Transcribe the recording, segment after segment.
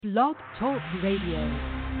Blog Talk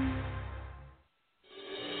Radio.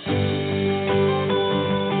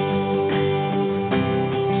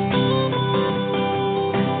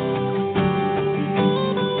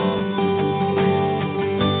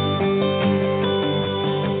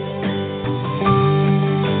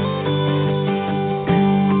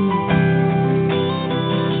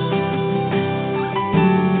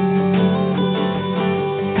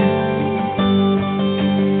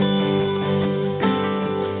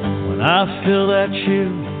 I feel that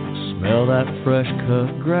chill, smell that fresh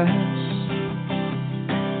cut grass.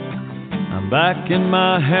 I'm back in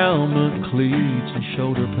my helmet, cleats and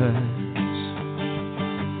shoulder pads.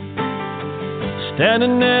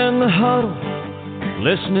 Standing in the huddle,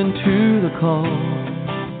 listening to the call.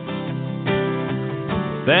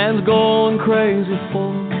 Fans going crazy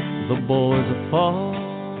for the boys that fall.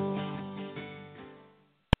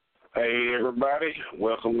 Hey everybody,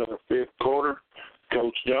 welcome to the fifth quarter.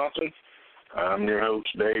 Coach Johnson. I'm your host,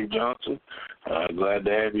 Dave Johnson. Glad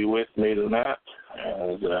to have you with me tonight.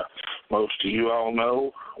 As most of you all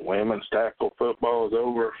know, women's tackle football is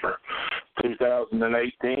over for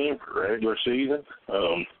 2018 for regular season.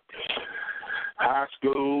 High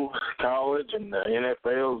school, college, and the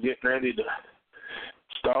NFL is getting ready to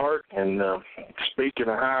start. And speaking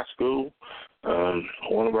of high school,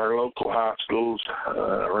 one of our local high schools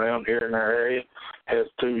around here in our area has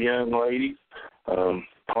two young ladies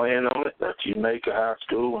playing on it. That's Jamaica High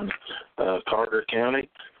School in Carter County.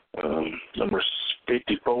 Number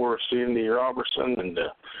 54, Cindy Robertson, and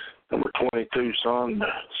number 22,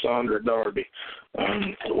 Sandra Darby.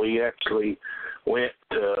 We actually went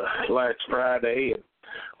last Friday and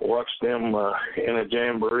watched them in a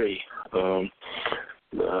jamboree. The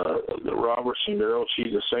Robertson girl,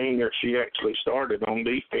 she's a senior. She actually started on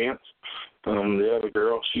defense. The other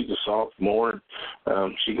girl, she's a sophomore.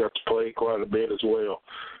 She got to play quite a bit as well.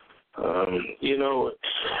 It's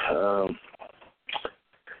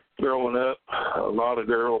growing up, a lot of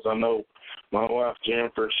girls, I know my wife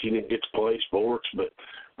Jennifer, she didn't get to play sports, but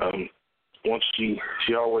once she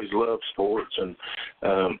always loved sports. And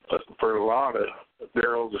for a lot of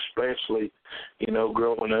girls, especially,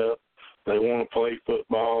 growing up, they want to play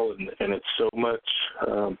football, and it's so much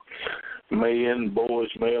boys,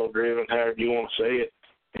 male-driven, however you want to say it.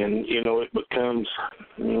 And, it becomes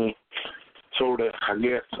sort of, I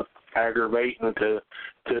guess, aggravating to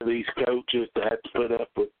these coaches to have to put up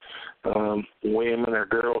with women or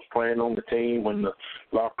girls playing on the team when the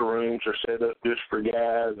locker rooms are set up just for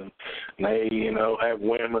guys, and they, have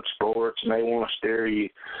women's sports, and they want to steer you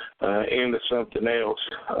into something else.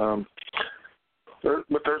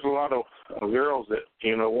 But there's a lot of girls that,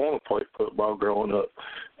 want to play football growing up,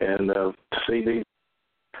 and to see these,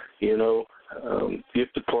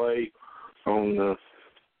 get to play on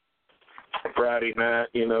Friday night,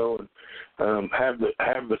 and have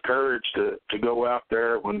the courage to go out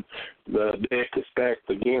there when the deck is stacked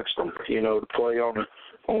against them, to play on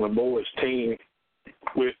a boys' team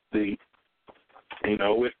with the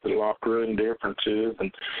with the locker room differences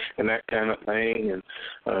and that kind of thing. And,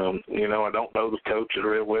 I don't know the coaches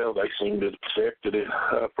real well. They seem to have accepted it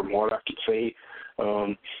from what I could see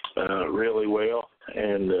really well.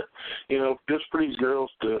 And, just for these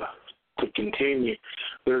girls to continue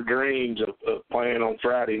their dreams of playing on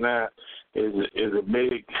Friday night is a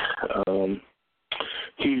big,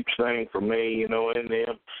 huge thing for me, in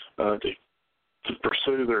them to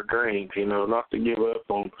pursue their dreams, not to give up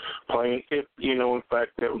on playing. If, in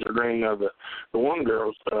fact, that was a dream of the one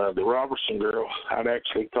girl, the Robertson girl. I'd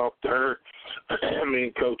actually talked to her, me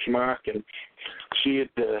and Coach Mike, and she had,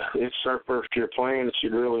 it's her first year playing, and she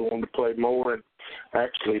really wanted to play more, and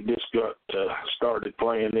actually just got started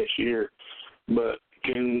playing this year. But,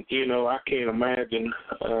 I can't imagine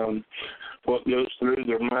what goes through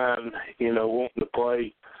their mind, wanting to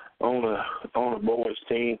play on a boys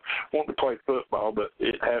team, want to play football, but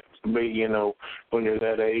it has to be, when you're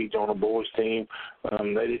that age on a boys team. They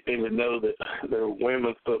didn't even know that their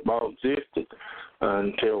women's football existed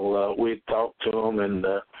until we'd talked to them. And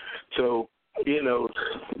so,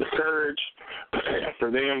 the courage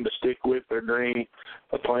for them to stick with their dream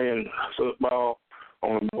of playing football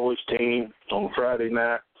on a boys team on Friday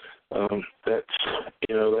night, that's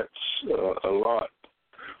a lot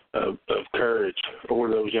of courage for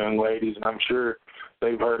those young ladies, and I'm sure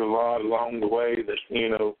they've heard a lot along the way that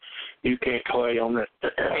you can't play on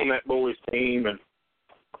that boys team, and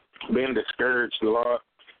been discouraged a lot.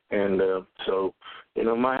 And so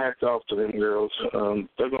my hat's off to them girls.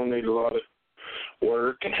 They're gonna need a lot of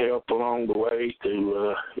work and help along the way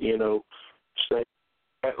to stay at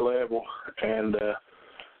that level, and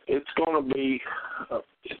it's gonna be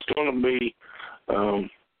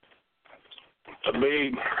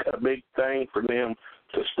a big thing for them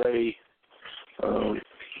to stay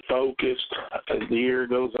focused as the year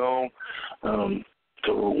goes on,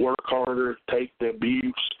 to work harder, take the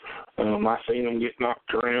abuse. I seen them get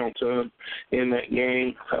knocked around some in that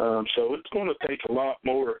game. So it's going to take a lot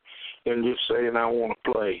more than just saying I want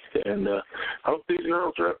to play. And I hope these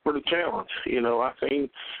girls are up for the challenge. I seen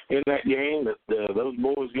in that game that those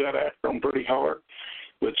boys got after them pretty hard,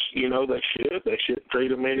 which, they should. They shouldn't treat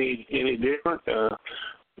them any different.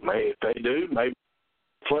 If they do, maybe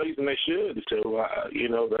plays than they should. So,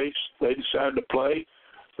 they decided to play.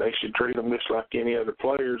 They should treat them just like any other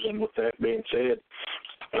players. And with that being said,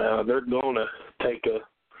 they're going to take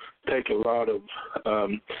a lot of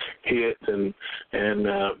hits and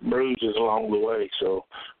bruises along the way. So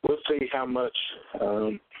we'll see how much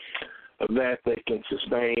of that they can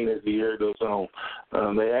sustain as the year goes on.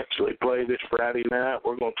 They actually play this Friday night.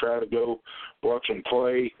 We're going to try to go watch them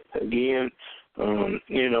play again.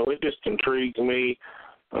 It just intrigues me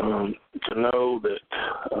to know that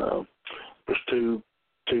there's two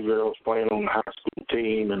girls playing on the high school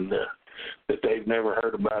team, and that they've never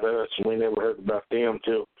heard about us, and we never heard about them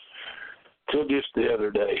till just the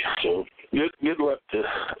other day. So good luck to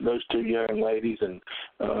those two young ladies, and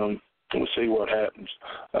we'll see what happens.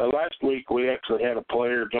 Last week we actually had a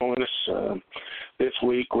player join us. This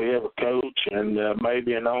week we have a coach and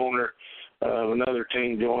maybe an owner of another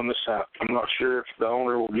team join us. I'm not sure if the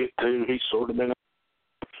owner will get to. He's sort of been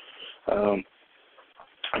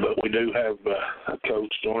but we do have a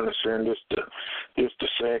coach join us here in just a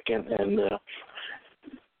second. And,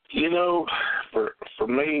 for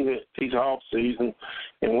me, these off season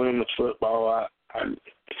in women's football,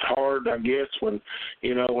 it's hard, I guess, when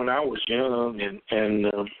I was young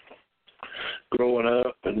and growing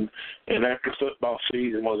up and after football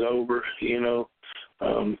season was over,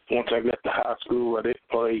 once I got to high school, I didn't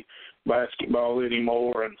play basketball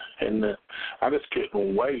anymore, and I just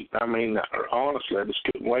couldn't wait. I mean, honestly, I just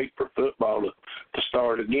couldn't wait for football to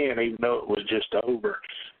start again, even though it was just over.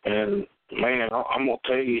 And, man, I'm going to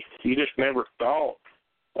tell you, you just never thought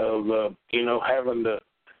of, having to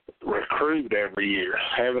recruit every year,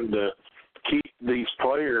 having to keep these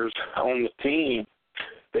players on the team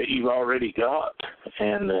that you've already got.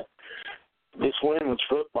 And this women's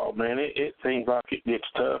football, man, it seems like it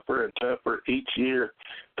gets tougher and tougher each year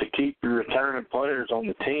to keep your returning players on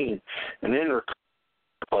the team, and then recruit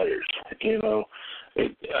players. I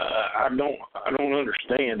don't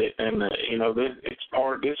understand it, and this is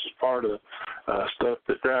part of stuff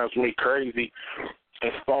that drives me crazy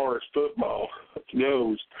as far as football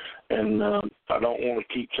goes. And I don't want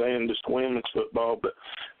to keep saying just women's football, but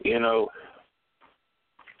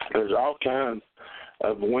there's all kinds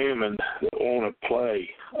of women that want to play,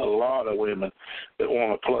 a lot of women that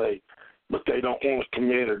want to play, but they don't want to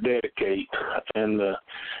commit or dedicate and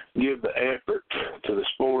give the effort to the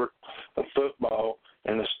sport of football.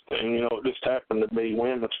 And it just happened to be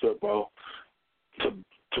women's football to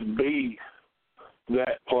be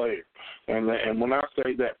that player. And when I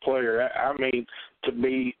say that player, I mean to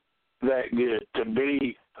be that good, to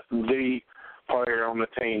be the player on the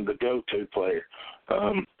team, the go-to player.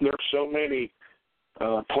 There's so many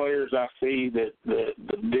players I see that the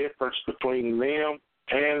difference between them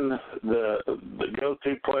and the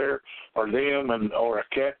go-to player or them or a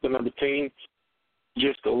captain of the team,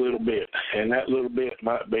 just a little bit. And that little bit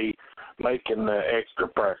might be making the extra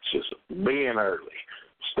practices, being early,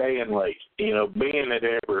 staying late, being at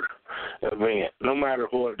every event, no matter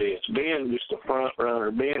what it is, being just a front runner,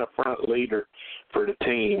 being a front leader for the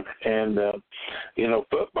team. And,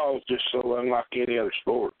 football is just so unlike any other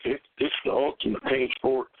sport. It's the ultimate team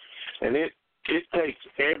sport, and it takes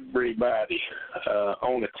everybody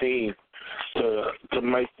on the team to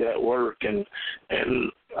make that work. And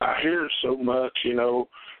I hear so much,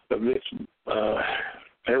 of this,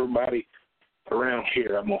 everybody around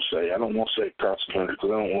here, I'm going to say. I don't want to say cross country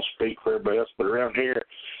because I don't want to speak for everybody else, but around here,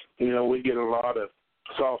 we get a lot of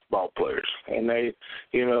softball players, and they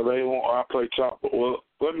want, I play softball. Well,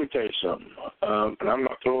 let me tell you something, and I'm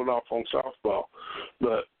not throwing off on softball,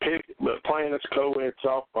 but playing this co-ed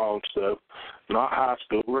softball and stuff, not high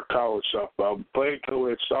school or college softball, but playing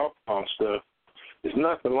co-ed softball and stuff is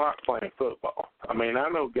nothing like playing football. I mean, I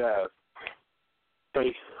know guys,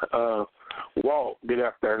 they walk, get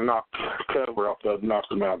out there and knock the cover off of them, knock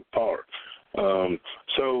them out of the park.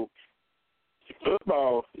 So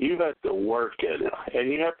football, you have to work at it,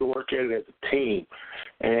 and you have to work at it as a team.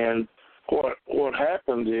 And what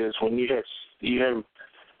happens is when you have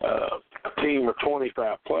a team of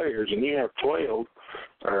 25 players, and you have 12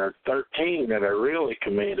 or 13 that are really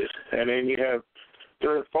committed, and then you have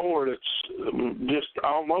 3 or 4 that's just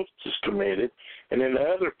almost as committed, and then the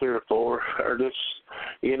other 3 or 4 are just,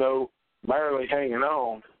 barely hanging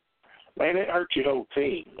on. Man, it hurts your whole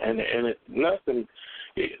team, and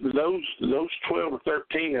those 12 or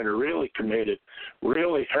 13 that are really committed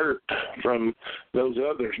really hurt from those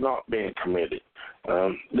others not being committed.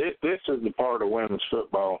 This is the part of women's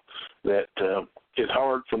football that is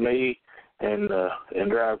hard for me and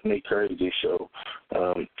drives me crazy. So,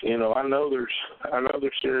 I know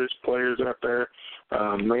there's serious players out there.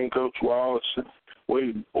 Me and Coach Wallace,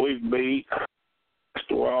 we've beat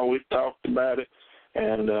Mr. Wall. We've talked about it,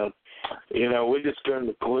 and we just come to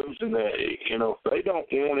the conclusion that if they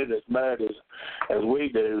don't want it as bad as we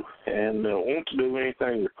do, and want to do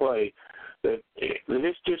anything to play, that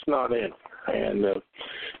it's just not in them. And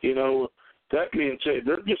that being said,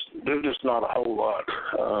 there's just not a whole lot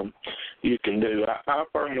you can do. I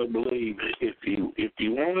firmly believe if you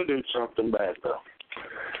want to do something bad though,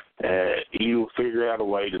 you'll figure out a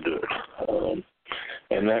way to do it.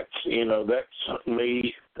 And that's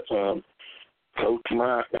me, Coach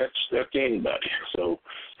Mike. That's anybody. So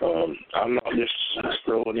I'm not just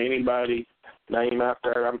throwing anybody's name out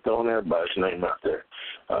there. I'm throwing everybody's name out there.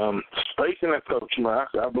 Speaking of Coach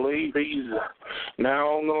Mike, I believe he's now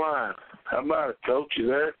on the line. How about it, Coach? You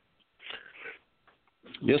there?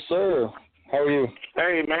 Yes, sir. How are you?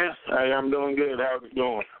 Hey, man. Hey, I'm doing good. How's it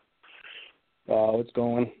going? It's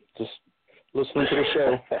going. Just listening to the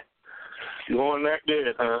show. Going that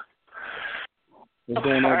good, huh? It's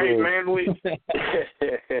going that hey, good. Man,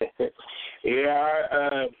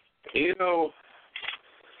 yeah,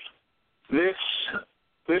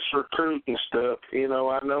 this recruiting stuff,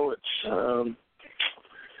 I know it's a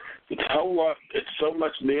whole lot. It's so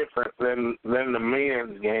much different than the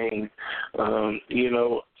men's game.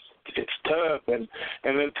 It's tough, and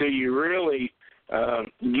until you really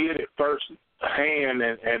get it firsthand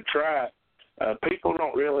and try it, people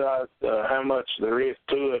don't realize how much there is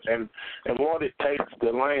to it and what it takes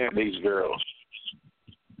to land these girls.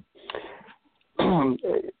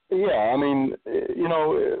 Yeah, I mean,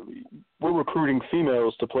 we're recruiting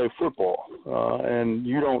females to play football, and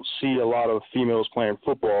you don't see a lot of females playing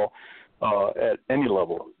football at any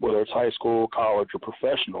level, whether it's high school, college, or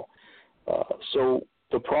professional. So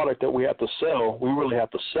the product that we have to sell, we really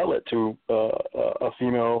have to sell it to a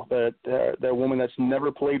female, that woman that's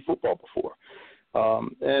never played football before.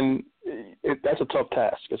 And that's a tough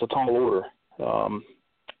task. It's a tall order,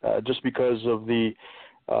 just because of the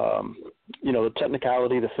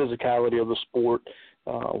technicality, the physicality of the sport,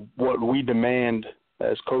 what we demand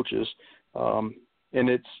as coaches. And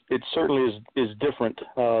it certainly is different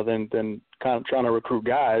than kind of trying to recruit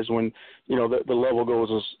guys when, the level goes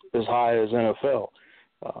as high as NFL.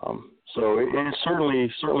 So it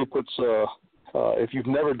certainly puts, if you've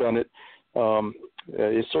never done it,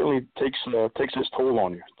 it certainly takes its toll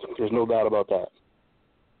on you. There's no doubt about that.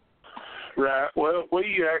 Right. Well,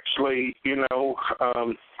 we actually,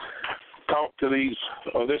 talked to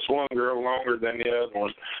this one girl longer than the other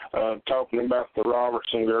one, talking about the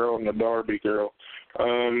Robertson girl and the Darby girl.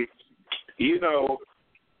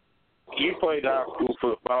 You played high school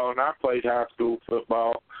football, and I played high school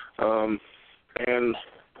football, and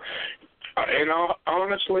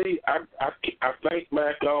honestly, I think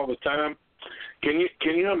back all the time. Can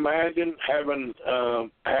you imagine having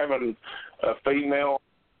a female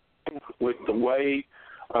with the way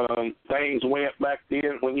things went back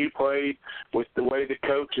then when you played, with the way the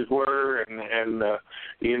coaches were, and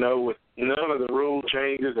with none of the rule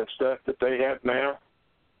changes and stuff that they have now?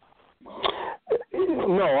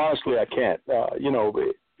 No, honestly, I can't.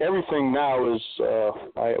 Everything now is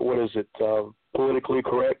politically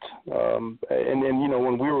correct. And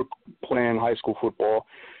when we were playing high school football,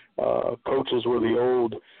 coaches were the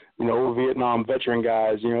old Vietnam veteran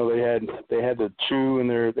guys. They had the chew in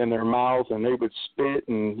their mouth, and they would spit,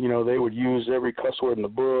 and they would use every cuss word in the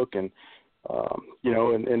book, and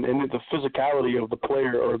the physicality of the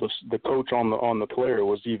player or the coach on the player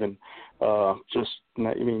was even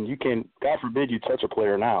you can't, God forbid you touch a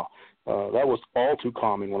player now. That was all too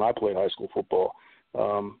common when I played high school football.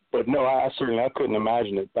 But no, I couldn't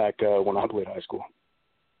imagine it back when I played high school.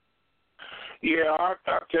 Yeah, I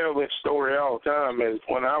tell this story all the time. Is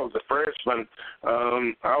when I was a freshman,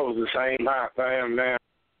 I was the same height I am now,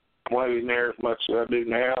 playing there as much as I do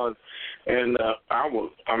now, and I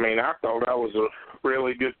thought I was a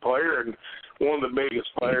really good player and one of the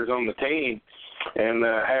biggest players on the team, and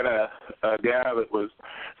had a guy that was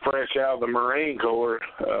fresh out of the Marine Corps,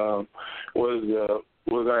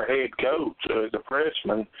 was our head coach as a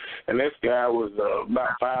freshman, and this guy was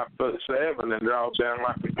about 5'7" and draws down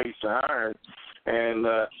like a piece of iron. And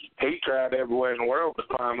he tried every way in the world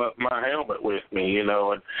to climb up my helmet with me, you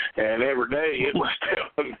know, and every day it was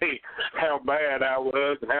telling me how bad I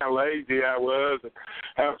was and how lazy I was and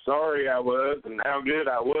how sorry I was and how good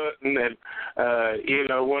I wasn't. And, you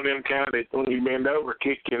know, one of them kind of, when you bend over,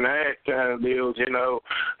 kick you in the ass kind of deals, you know,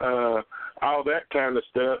 all that kind of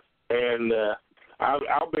stuff. And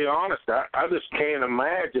I'll be honest, I just can't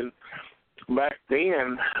imagine back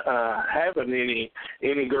then having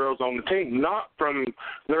any girls on the team, not from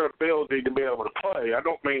their ability to be able to play. I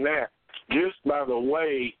don't mean that. Just by the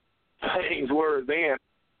way things were then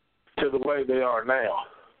to the way they are now.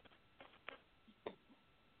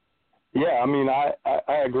 Yeah, I mean,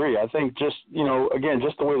 I agree. I think just, you know, again,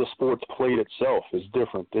 just the way the sport's played itself is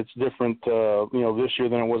different. It's different, you know, this year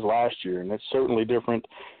than it was last year, and it's certainly different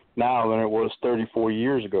now than it was 34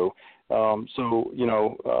 years ago. So, you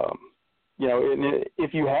know,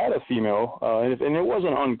 if you had a female, and it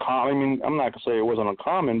wasn't uncommon, I mean, I'm not going to say it wasn't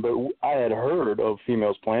uncommon, but I had heard of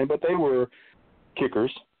females playing, but they were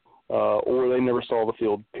kickers, or they never saw the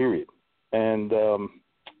field, period. And,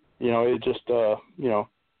 you know, it just, you know,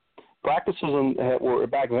 practices were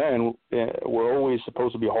back then were always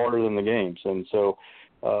supposed to be harder than the games. And so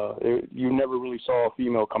you never really saw a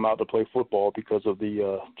female come out to play football because of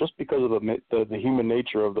just because of the human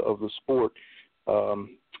nature of the sport.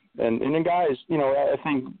 And then guys, you know, I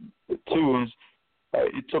think too is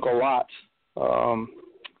it took a lot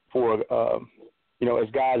for you know, as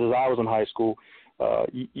guys, as I was in high school,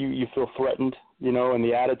 you feel threatened, you know, and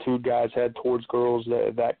the attitude guys had towards girls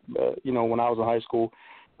that you know, when I was in high school,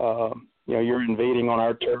 you know, you're invading on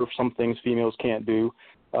our turf. Some things females can't do,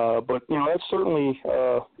 but you know, that certainly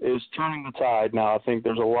is turning the tide now. I think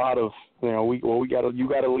there's a lot of, you know, you got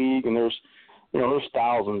a league, and there's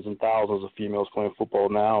thousands and thousands of females playing football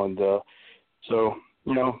now, and so,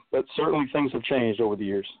 you know, but certainly things have changed over the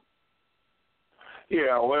years.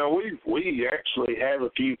 Yeah, well, we actually have a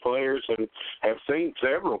few players and have seen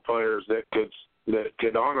several players that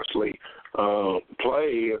could honestly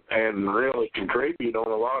play and really contribute on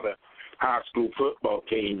a lot of high school football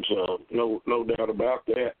teams. No doubt about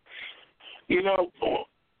that. You know,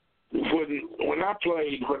 when I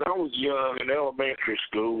played, when I was young in elementary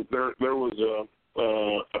school, there was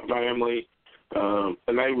a family, and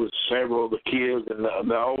they was several of the kids, and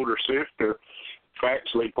the older sister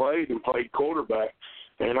actually played quarterback.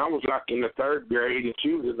 And I was like in the third grade, and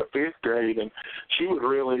she was in the fifth grade, and she was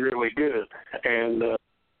really, really good. And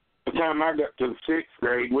the time I got to the sixth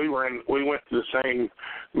grade, we went to the same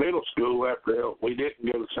middle school after we didn't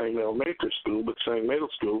go to the same elementary school, but the same middle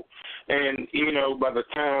school. And, you know, by the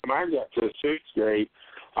time I got to the sixth grade,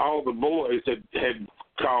 all the boys had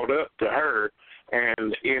caught up to her,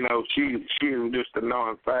 and, you know, she was just a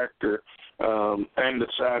non-factor, and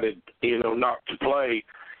decided, you know, not to play.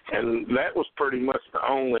 And that was pretty much the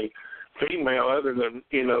only female, other than,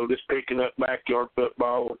 you know, just picking up backyard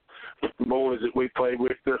football with the boys that we played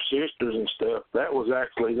with, their sisters and stuff. That was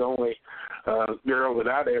actually the only girl that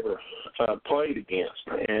I'd ever played against.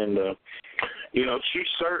 And, you know, she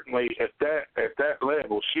certainly at that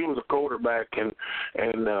level, she was a quarterback, and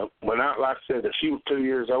when I, like I said, she was 2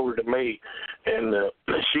 years older than me, and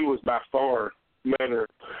she was by far better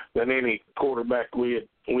than any quarterback we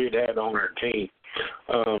had on our team.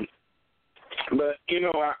 But, you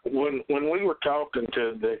know, when we were talking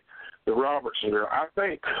to the Robertson girl, I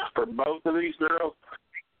think for both of these girls,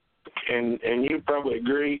 and you probably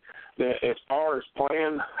agree that as far as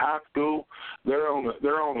playing high school, they're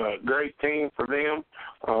on a great team for them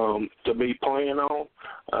to be playing on,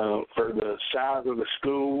 for the size of the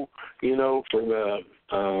school, you know, for the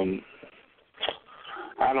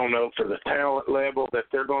I don't know, for the talent level that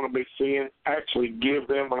they're going to be seeing, actually give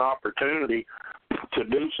them an opportunity to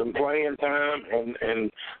do some playing time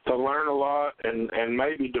and to learn a lot and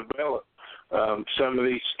maybe develop some of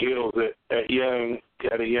these skills at a young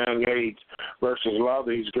age versus a lot of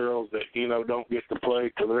these girls that, you know, don't get to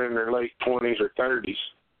play till they're in their late 20s or 30s.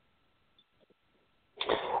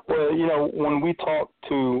 Well, you know, when we talked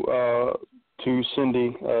to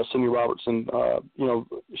Cindy Robertson, you know,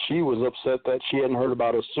 she was upset that she hadn't heard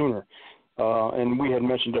about us sooner. And we had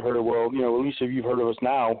mentioned to her, well, you know, at least if you've heard of us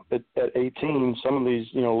now, at 18, some of these,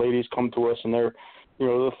 you know, ladies come to us and they're, you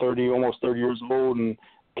know, they're 30, almost 30 years old and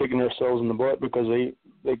kicking themselves in the butt because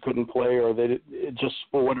they couldn't play, or they just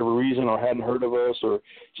for whatever reason, or hadn't heard of us, or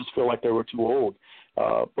just feel like they were too old.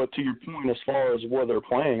 But to your point, as far as where they're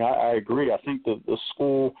playing, I agree. I think the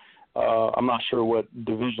school, I'm not sure what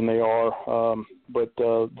division they are, but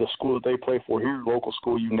the school that they play for here, local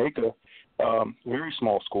school, UNACA, very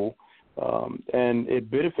small school. And it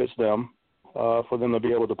benefits them for them to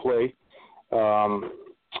be able to play.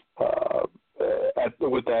 at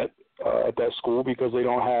that school because they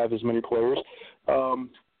don't have as many players.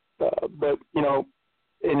 But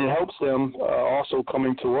and it helps them also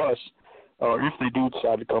coming to us, or if they do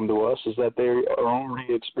decide to come to us, is that they are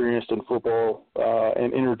already experienced in football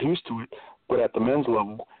and introduced to it, but at the men's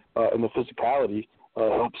level, and the physicality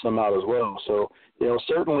helps them out as well. So,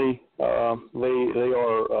 certainly they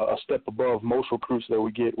are a step above most recruits that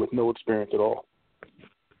we get with no experience at all.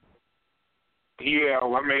 Yeah,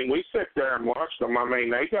 I mean, we sat there and watched them. I mean,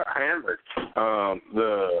 they got hammered.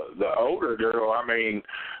 The older girl, I mean,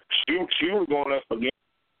 she was going up against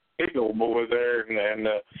a big old boy there, and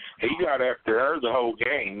he got after her the whole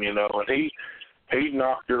game, and he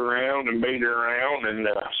knocked her around and beat her around, and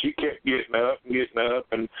she kept getting up,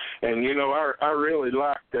 and I really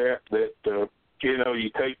like that you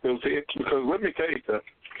take those hits, because let me tell you something.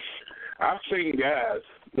 I've seen guys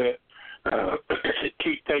that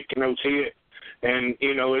keep taking those hits, and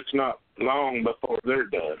it's not long before they're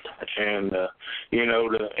done. And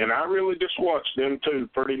and I really just watched them two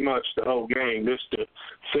pretty much the whole game just to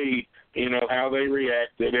see how they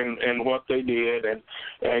reacted and what they did, and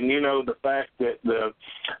the fact that the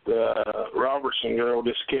Robertson girl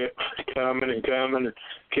just kept coming and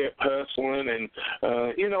kept hustling, and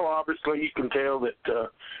obviously you can tell that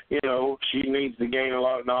she needs to gain a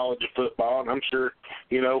lot of knowledge of football, and I'm sure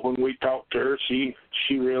when we talked to her she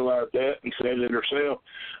realized that and said it herself,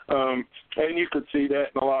 and you could see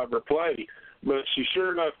that in a lot of her play, but she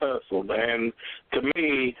sure enough hustled, and to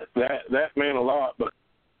me that meant a lot. But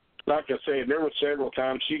like I said, there were several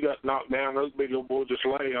times she got knocked down. Those big old boys just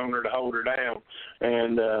lay on her to hold her down.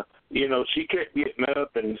 And, she kept getting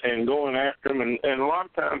up and going after them. And a lot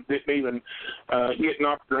of times didn't even get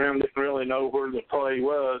knocked around, didn't really know where the play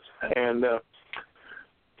was. And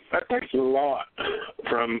that takes a lot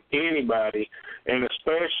from anybody, and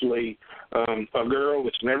especially a girl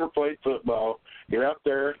that's never played football. Get out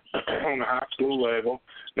there on the high school level.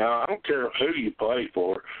 Now, I don't care who you play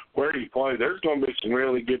for, where you play. There's going to be some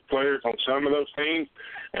really good players on some of those teams,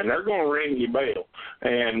 and they're going to ring your bell.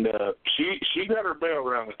 And she got her bell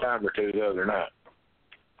around the time or two the other night.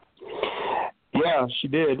 Yeah, she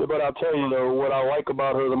did. But I'll tell you, though, what I like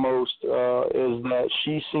about her the most is that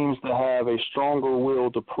she seems to have a stronger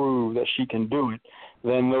will to prove that she can do it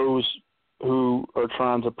than those who are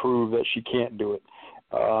trying to prove that she can't do it.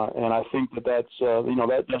 And I think that's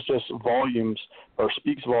just volumes, or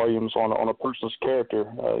speaks volumes on a person's character.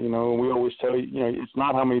 And we always tell you, it's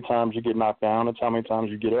not how many times you get knocked down, it's how many times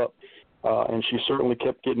you get up. And she certainly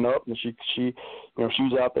kept getting up, and she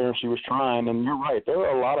was out there and she was trying. And you're right, there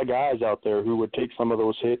are a lot of guys out there who would take some of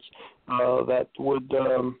those hits that would,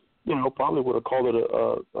 probably would have called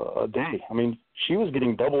it a day. I mean, she was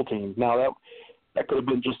getting double teamed. Now that could have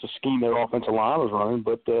been just a scheme their offensive line was running,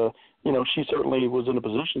 but she certainly was in a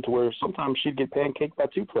position to where sometimes she'd get pancaked by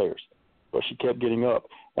two players, but she kept getting up.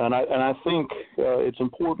 And I think it's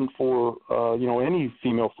important for any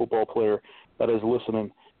female football player that is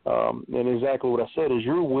listening. And exactly what I said is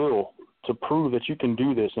your will to prove that you can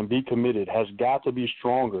do this and be committed has got to be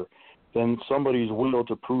stronger than somebody's will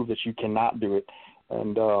to prove that you cannot do it.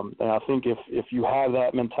 And I think if you have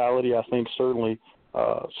that mentality, I think certainly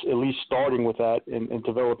at least starting with that and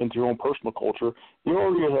develop into your own personal culture, you're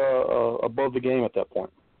already above the game at that point.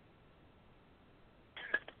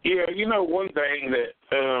 Yeah, one thing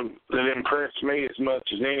that impressed me as much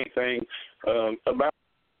as anything about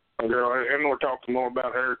the girl, and we're talking more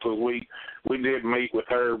about her because we did meet with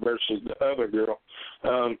her versus the other girl,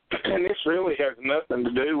 and this really has nothing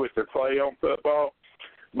to do with her play on football.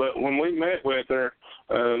 But when we met with her,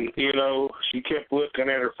 she kept looking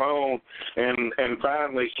at her phone, and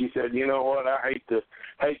finally she said, "You know what? I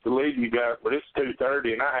hate to leave you guys, but it's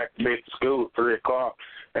 2:30, and I have to be at school at 3 o'clock,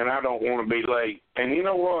 and I don't want to be late." And you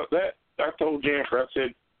know what? That I told Jennifer, I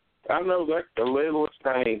said, I know that's the littlest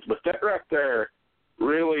things, but that right there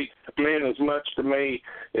really meant as much to me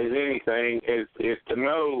as anything is to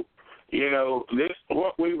know. This,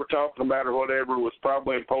 what we were talking about or whatever was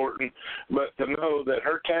probably important, but to know that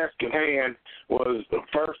her task at hand was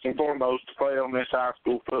first and foremost to play on this high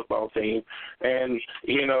school football team, and,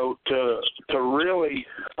 to really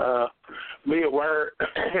be aware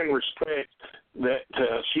and respect that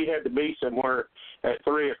she had to be somewhere at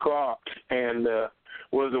 3 o'clock and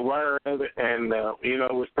was aware of it and,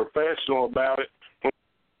 was professional about it.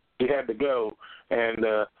 She had to go and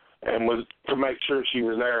was to make sure she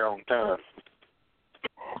was there on time.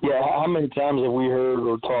 Yeah, how many times have we heard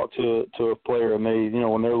or talked to a player and they,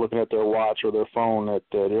 when they're looking at their watch or their phone, that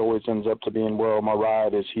it always ends up to being, well, my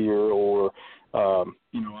ride is here, or I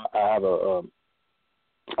have a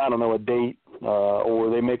date, or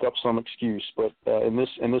they make up some excuse. But in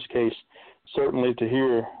this case, certainly to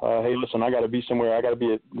hear, hey, listen, I got to be somewhere. I got to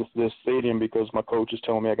be at this stadium because my coach is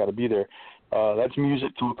telling me I got to be there. That's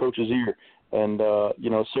music to a coach's ear. And,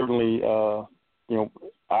 certainly,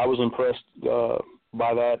 I was impressed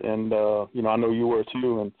by that. And, I know you were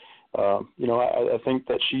too. And, I think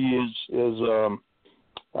that she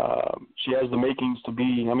she has the makings to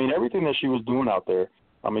be, everything that she was doing out there.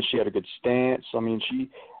 She had a good stance.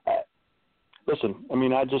 Listen,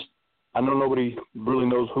 I know nobody really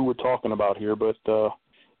knows who we're talking about here, but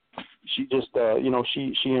she just, I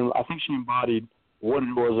think she embodied what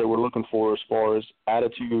it was that we're looking for as far as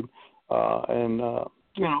attitude, and those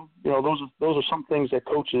are some things that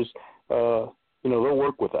coaches, they'll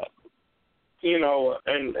work with that.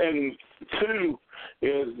 And two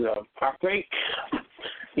is I think,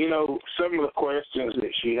 some of the questions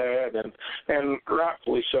that she had, and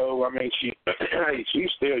rightfully so.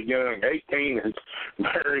 She's still young. 18 is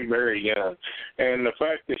very, very young. And the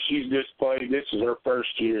fact that she's just played, this is her first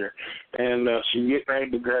year, and she's getting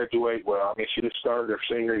ready to graduate. Well, she just started her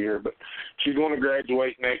senior year, but she's going to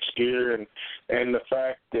graduate next year. And the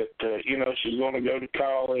fact that, she's going to go to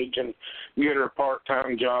college and get her a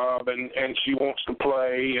part-time job, and she wants to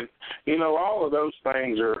play. And, all of those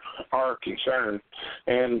things are a concern.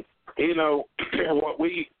 And, what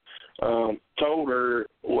we told her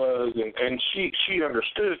was, and she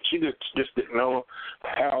understood, she just didn't know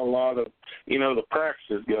how a lot of, the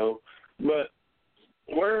practices go. But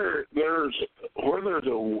where there's a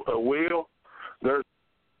will, there's,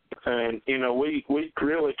 and, we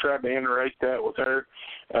really tried to iterate that with her,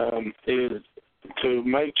 is to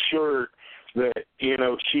make sure that,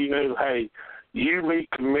 she knew, hey, you be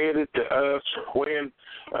committed to us when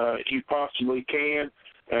you possibly can,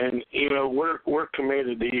 and we're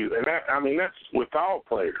committed to you, and that's with all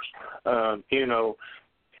players, and a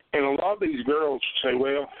lot of these girls say,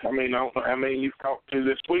 well, you've talked to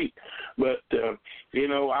this week, but I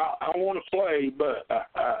want to play, but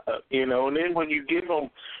and then when you give them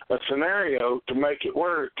a scenario to make it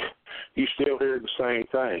work, you still hear the same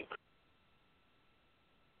thing.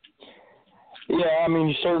 Yeah,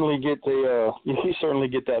 you certainly get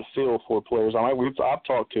that feel for players. I've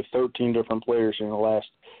talked to 13 different players in the last,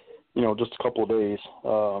 just a couple of days,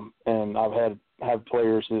 and I've had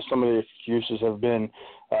players. Some of the excuses have been,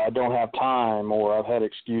 I don't have time, or I've had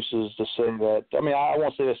excuses to say that. I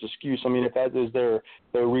won't say that's an excuse. If that is their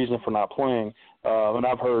reason for not playing, and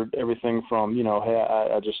I've heard everything from, hey,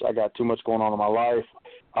 I got too much going on in my life.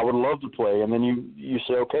 I would love to play, and then you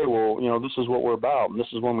say, okay, well, this is what we're about, and this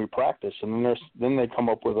is when we practice, and then they come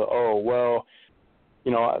up with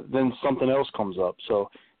then something else comes up. So,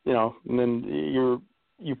 and then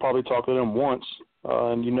you probably talk to them once,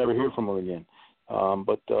 and you never hear from them again.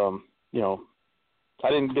 But I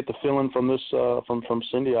didn't get the feeling from this from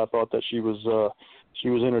Cindy. I thought that she was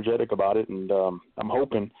energetic about it, and I'm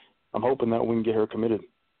hoping that we can get her committed.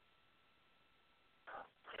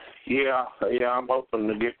 Yeah, I'm hoping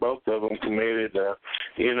to get both of them committed.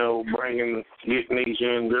 Getting these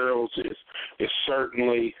young girls is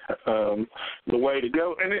certainly the way to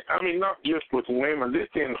go. And not just with women,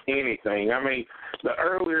 it's in anything. The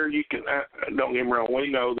earlier you can, don't get me wrong, we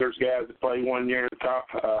know there's guys that play 1 year at the top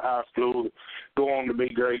high school that go on to be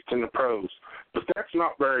greats in the pros. But that's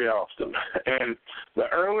not very often. And the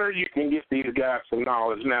earlier you can get these guys some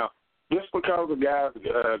knowledge. Now, just because a guy's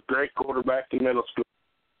a great quarterback in middle school,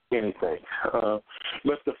 anything.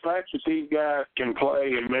 But the fact that these guys can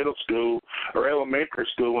play in middle school or elementary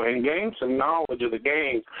school and gain some knowledge of the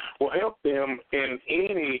game will help them in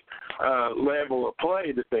any level of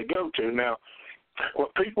play that they go to. Now,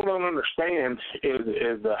 what people don't understand is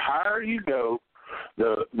the higher you go,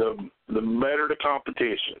 the better the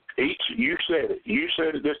competition. You said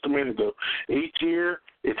it just a minute ago. Each year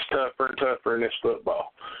it's tougher and tougher in this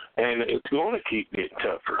football, and it's going to keep getting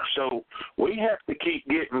tougher. So we have to keep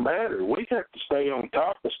getting better. We have to stay on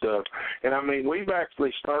top of stuff. And we've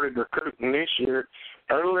actually started recruiting this year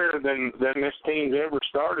earlier than this team's ever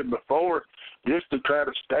started before, just to try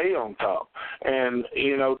to stay on top and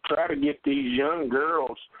try to get these young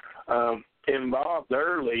girls involved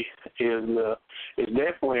early is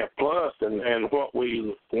definitely a plus and what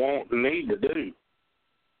we want and need to do.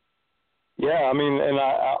 Yeah, and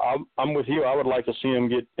I'm with you. I would like to see them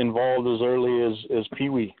get involved as early as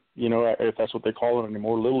Pee-wee, if that's what they call it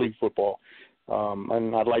anymore, Little League football.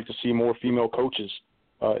 And I'd like to see more female coaches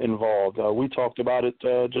involved. We talked about it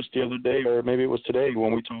just the other day, or maybe it was today,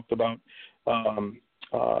 when we talked about,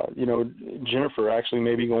 Jennifer actually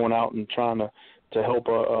maybe going out and trying to help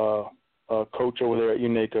a coach over there at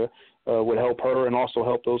UNACA would help her and also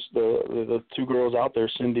help the two girls out there,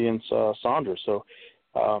 Cindy and Sandra. So,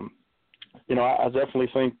 I definitely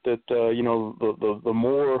think that, the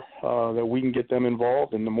more that we can get them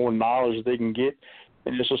involved and the more knowledge they can get,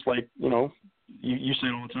 and it's just like, you say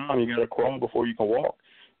all the time, you got to crawl before you can walk.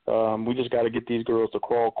 We just got to get these girls to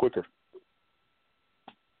crawl quicker.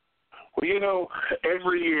 Well,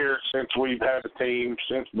 every year since we've had a team,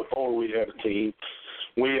 since before we had a team,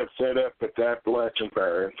 we have set up at the Appalachian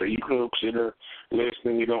Fair. And for you folks that are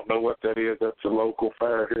listening, you don't know what that is. That's a local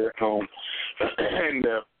fair here at home. And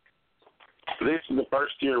this is the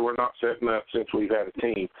first year we're not setting up since we've had a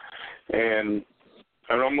team. And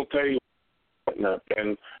I'm going to tell you,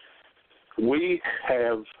 and we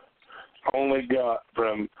have only got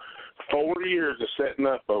from 4 years of setting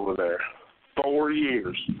up over there, 4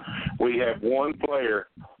 years, we have one player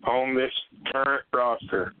on this current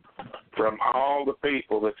roster from all the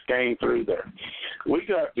people that came through there. We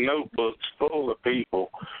got notebooks full of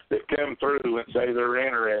people that come through and say they're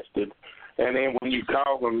interested, and then when you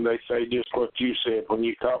call them, they say just what you said when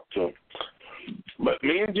you talk to them. But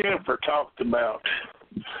me and Jennifer talked about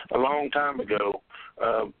a long time ago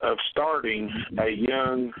of starting a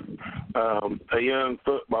young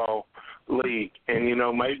football league, and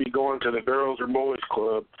maybe going to the girls or boys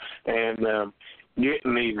club and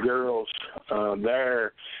getting these girls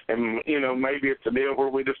there, and maybe it's a deal where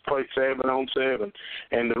we just play 7-on-7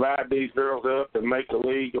 and divide these girls up and make a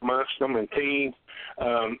league amongst them and teams,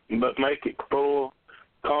 but make it full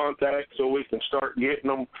contact so we can start getting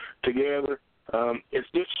them together. It's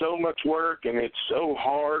just so much work and it's so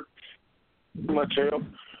hard, much help,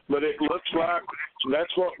 but it looks like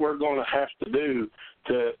that's what we're going to have to do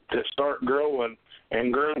to start growing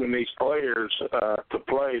and grooming these players to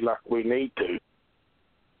play like we need to.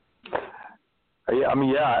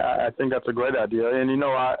 I think that's a great idea. And,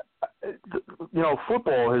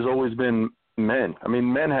 football has always been men. I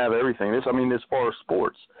mean, men have everything. As far as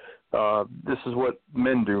sports, this is what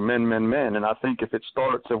men do, men. And I think if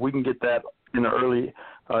we can get that in the early,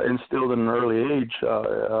 instilled in an early age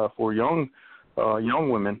for young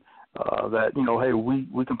women, that, hey,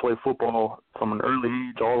 we can play football from an early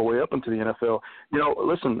age all the way up into the NFL.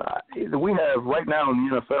 Listen, we have right now in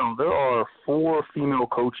the NFL, there are 4 female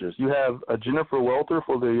coaches. You have Jennifer Welter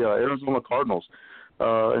for the Arizona Cardinals,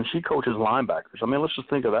 and she coaches linebackers. Let's just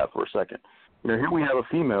think of that for a second. Here we have a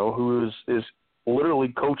female who is literally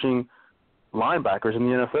coaching linebackers in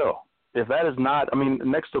the NFL. If that is not,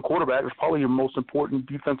 next to quarterback is probably your most important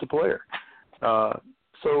defensive player.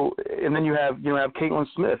 So, and then you have Caitlin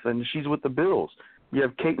Smith, and she's with the Bills. You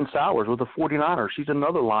have Kaiten Sowers with the 49ers. She's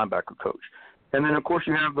another linebacker coach. And then, of course,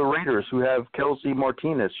 you have the Raiders, who have Kelsey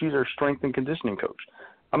Martinez. She's their strength and conditioning coach.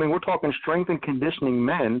 We're talking strength and conditioning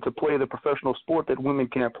men to play the professional sport that women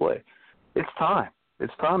can't play. It's time.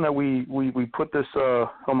 It's time that we put this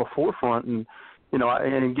on the forefront and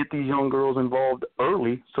get these young girls involved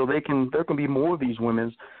early so there can be more of these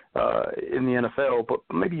women in the NFL, but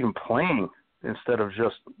maybe even playing instead of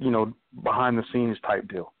just, behind the scenes type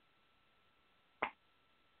deal.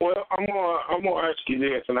 Well, I'm gonna ask you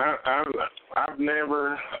this, and I've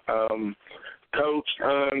never coached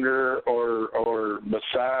under or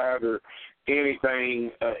beside or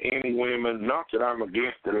anything any women. Not that I'm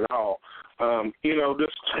against it at all.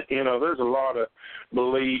 There's a lot of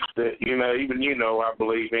beliefs that even I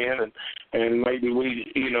believe in, and maybe we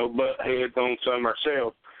butt heads on some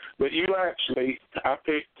ourselves. But I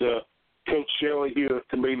picked Coach Shelley Hewitt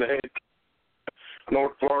to be the head coach of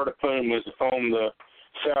North Florida Pumas on the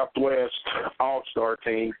Southwest All-Star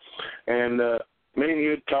team, and me and you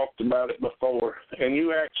had talked about it before, and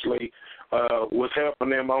you actually was helping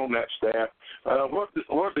them on that staff.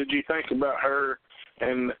 What did you think about her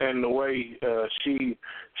and the way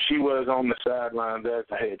she was on the sidelines as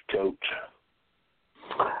a head coach?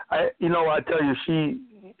 I tell you,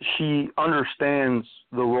 she understands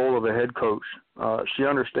the role of a head coach. She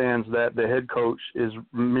understands that the head coach is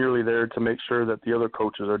merely there to make sure that the other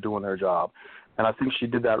coaches are doing their job. And I think she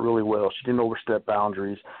did that really well. She didn't overstep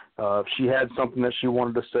boundaries. If she had something that she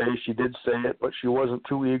wanted to say, she did say it, but she wasn't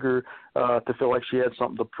too eager to feel like she had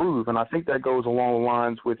something to prove. And I think that goes along the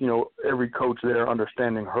lines with, every coach there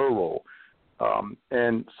understanding her role.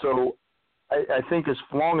 And so I think as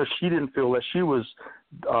long as she didn't feel that she was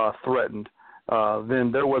threatened,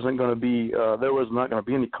 then there was not going to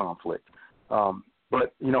be any conflict.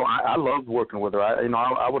 But I loved working with her.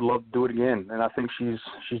 I would love to do it again, and I think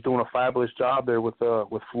she's doing a fabulous job there with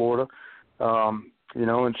Florida.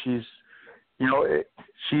 And she's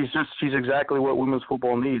exactly what women's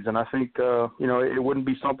football needs, and I think it wouldn't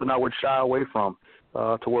be something I would shy away from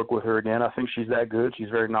to work with her again. I think she's that good. She's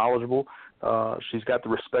very knowledgeable. She's got the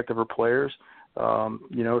respect of her players.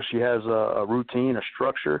 She has a routine, a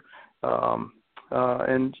structure.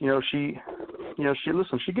 and she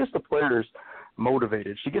gets the players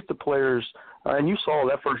motivated. She gets the players, and you saw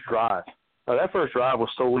that first drive. That first drive was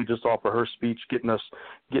solely just off of her speech, getting us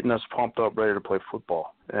pumped up, ready to play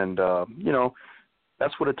football. And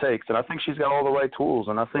that's what it takes. And I think she's got all the right tools.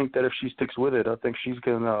 And I think that if she sticks with it, I think she's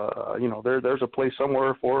gonna, there's a place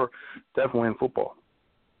somewhere for her, definitely in football.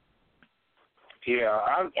 Yeah,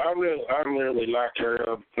 I really like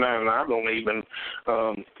her. Now, I don't even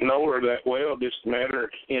know her that well. Just met her,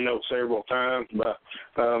 several times. But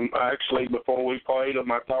actually, before we played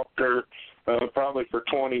them, I talked to her probably for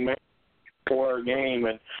 20 minutes before our game,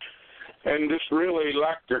 and just really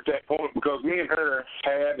liked her at that point because me and her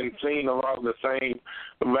had and seen a lot of the same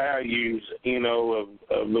values,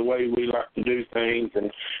 of the way we like to do things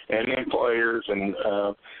and in players and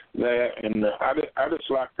that. And I just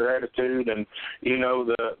liked her attitude and,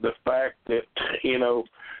 the fact that,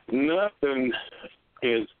 nothing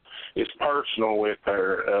is personal with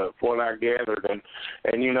her, what I gathered. And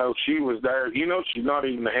she was there. She's not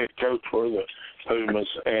even the head coach for the Pumas,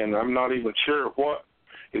 and I'm not even sure what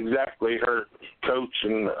exactly her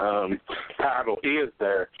coaching title is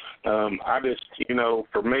there. I just,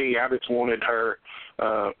 for me, I just wanted her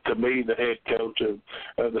to be the head coach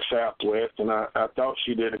of the Southwest, and I thought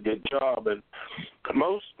she did a good job. And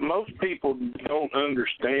most people don't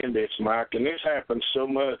understand this, Mike, and this happens so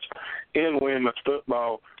much in women's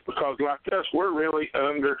football because, like us, we're really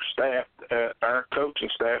understaffed. Our coaching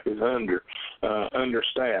staff is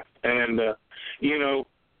understaffed, and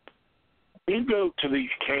you go to these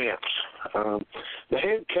camps, the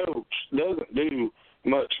head coach doesn't do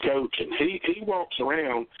much coaching. He walks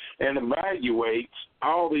around and evaluates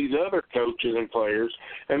all these other coaches and players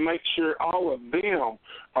and makes sure all of them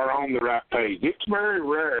are on the right page. It's very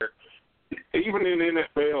rare, even in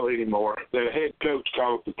NFL anymore, that a head coach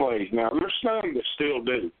calls the plays. Now, there's some that still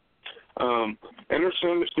do, and there's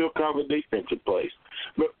some that still call the defensive plays.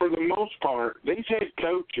 But for the most part, these head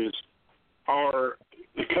coaches are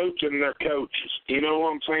coaching their coaches. You know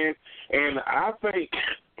what I'm saying? And I think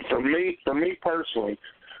for me personally,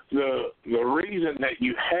 the reason that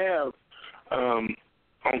you have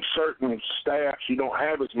on certain staffs you don't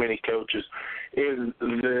have as many coaches is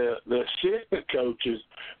the assistant coaches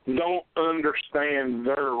don't understand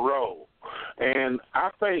their role. And I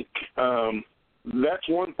think that's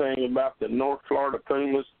one thing about the North Florida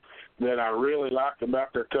Pumas that I really like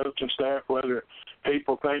about their coaching staff, whether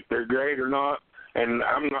people think they're great or not. And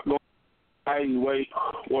I'm not going to evaluate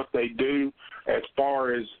what they do as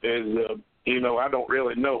far as I don't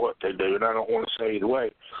really know what they do, and I don't want to say either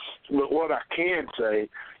way. But what I can say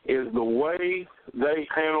is the way they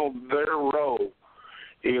handle their role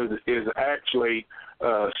is actually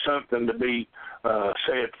something to be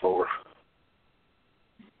said for.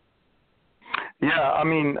 Yeah, I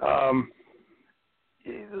mean,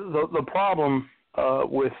 the problem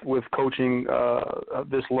with coaching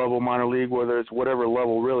this level, minor league, whether it's whatever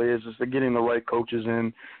level really is getting the right coaches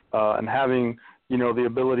in and having the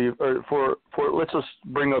ability for let's just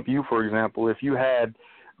bring up you, for example. If you had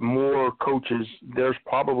more coaches, there's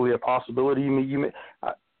probably a possibility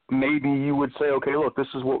maybe you would say, okay, look, this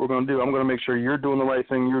is what we're going to do. I'm going to make sure you're doing the right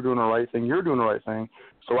thing, you're doing the right thing, you're doing the right thing,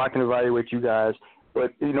 so I can evaluate you guys.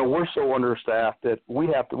 But we're so understaffed that we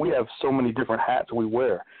have so many different hats we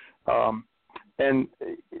wear. And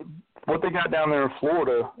what they got down there in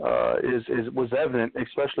Florida was evident,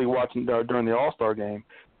 especially watching during the All-Star game,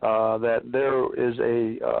 that there is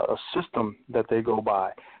a system that they go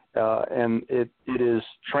by, and it is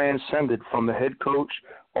transcended from the head coach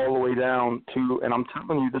all the way down to, and I'm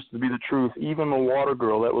telling you this to be the truth, even the water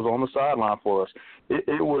girl that was on the sideline for us,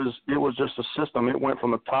 it was just a system. It went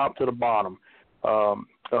from the top to the bottom.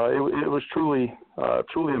 It was truly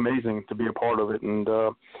amazing to be a part of it, and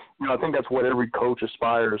I think that's what every coach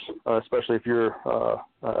aspires, especially if you're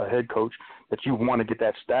a head coach, that you want to get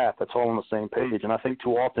that staff that's all on the same page. And I think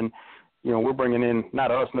too often, we're bringing in,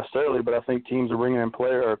 not us necessarily, but I think teams are bringing in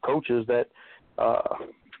coaches that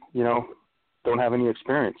don't have any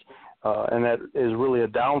experience, and that is really a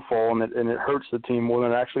downfall, and it hurts the team more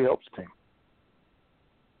than it actually helps the team.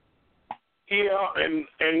 Yeah, and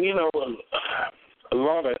a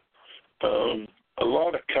lot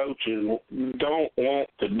of coaches don't want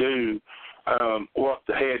to do what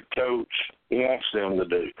the head coach wants them to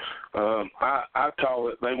do. I call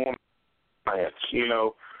it they want plants.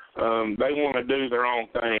 They want to do their own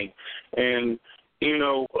thing, and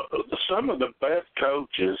some of the best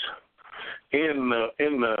coaches in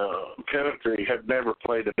the country have never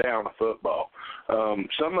played a down of football.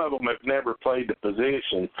 Some of them have never played the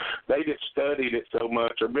position. They just studied it so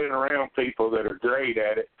much or been around people that are great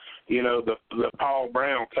at it. You know, the Paul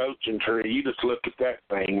Brown coaching tree, you just look at that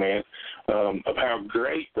thing, man, of how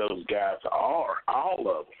great those guys are, all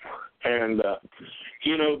of them. And,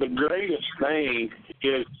 you know, the greatest thing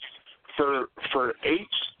is for each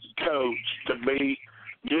coach to be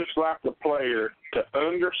just like the player, to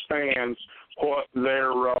understand what their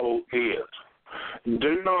role is.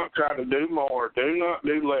 Do not try to do more. Do not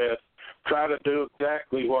do less. Try to do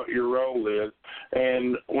exactly what your role is.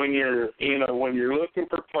 And when you're looking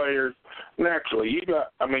for players, naturally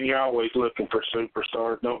you're always looking for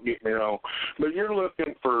superstars, don't get me wrong. But you're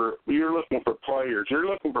looking for players. You're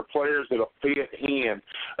looking for players that'll fit in.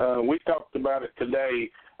 We talked about it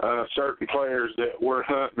today. Certain players that we're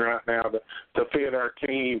hunting right now to fit our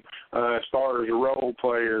team as far as role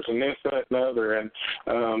players and this, that, and other. And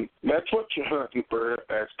that's what you're hunting for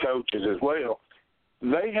as coaches as well.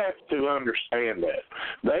 They have to understand that.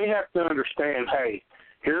 They have to understand, hey,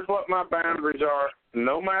 here's what my boundaries are,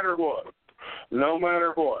 no matter what. No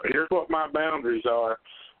matter what. Here's what my boundaries are.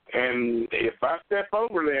 And if I step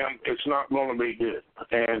over them, it's not going to be good.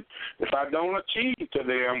 And if I don't achieve to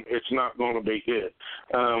them, it's not going to be good.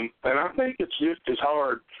 And I think it's just as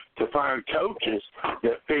hard to find coaches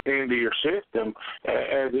that fit into your system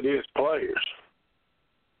as it is players.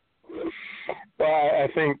 Well, I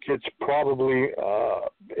think it's probably,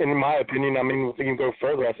 in my opinion, I mean, if we can go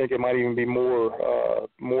further, I think it might even be more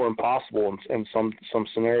impossible in some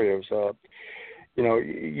scenarios. You know,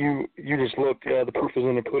 you just look, the proof is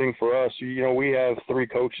in the pudding for us. You know, we have 3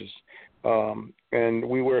 coaches, and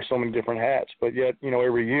we wear so many different hats, but yet, you know,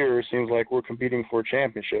 every year it seems like we're competing for a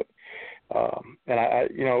championship. And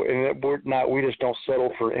we just don't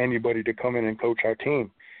settle for anybody to come in and coach our team.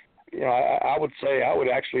 You know, I would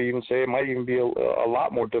actually even say it might even be a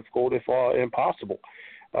lot more difficult, if impossible,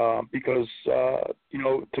 because, you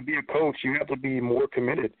know, to be a coach, you have to be more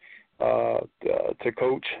committed to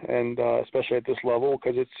coach, and especially at this level,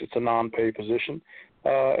 because it's a non-pay position.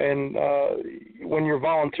 And when you're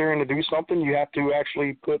volunteering to do something, you have to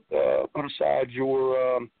actually put aside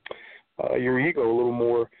your ego a little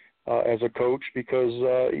more as a coach, because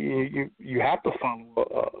you have to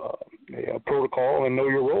follow a protocol and know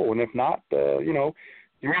your role. And if not, you know,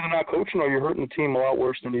 you're either not coaching or you're hurting the team a lot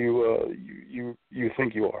worse than you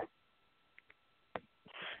think you are.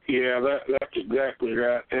 Yeah, that's exactly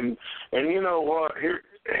right. And you know what?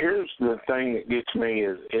 Here's the thing that gets me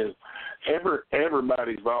is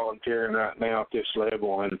everybody's volunteering right now at this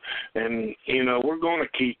level, and you know, we're going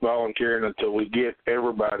to keep volunteering until we get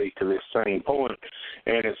everybody to this same point.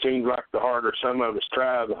 And it seems like the harder some of us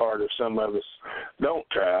try, the harder some of us don't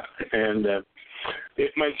try, and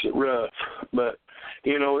it makes it rough. But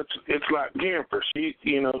you know, it's like Jennifer. She's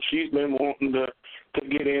been wanting to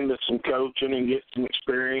get into some coaching and get some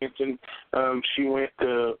experience, and she went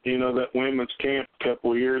to, you know, that women's camp a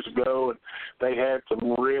couple of years ago, and they had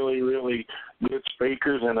some really, really good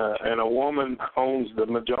speakers, and a woman owns the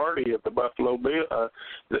majority of the Buffalo Bills.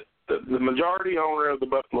 The majority owner of the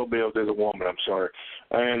Buffalo Bills is a woman, I'm sorry.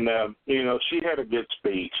 And, you know, she had a good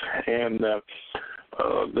speech, and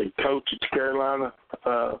the coach at Carolina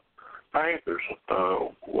Panthers,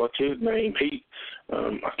 what's his name?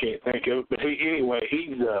 I can't think of it, but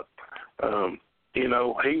he's you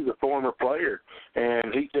know, he's a former player,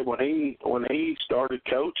 and he said when he started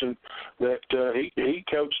coaching that he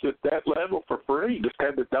coached at that level for free, just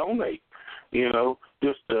had to donate, you know,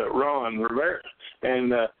 just Ron Rivera,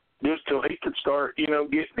 and just till he could start, you know,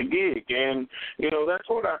 getting a gig. And, you know, that's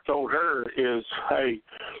what I told her is, hey,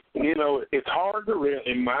 you know, it's hard to really,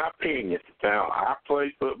 in my opinion, now I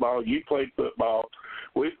played football, you played football,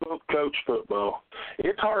 we both coach football.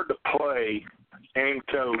 It's hard to play and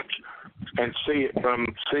coach and see it from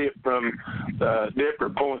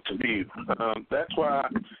different points of view. That's why,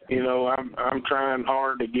 you know, I'm trying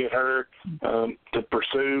hard to get her to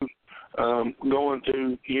pursue going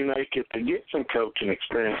to UNACA to get some coaching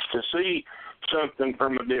experience, to see something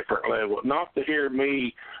from a different level, not to hear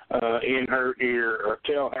me in her ear or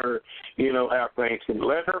tell her, you know, how things can.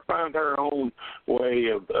 Let her find her own way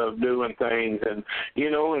of doing things. And,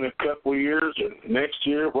 you know, in a couple of years or next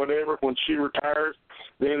year, whatever, when she retires,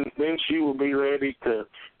 then she will be ready to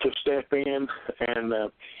step in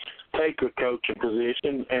and take a coaching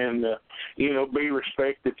position and, you know, be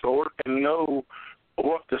respected for it and know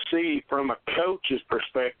what to see from a coach's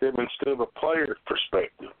perspective instead of a player's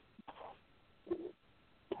perspective.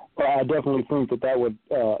 Well, I definitely think that would,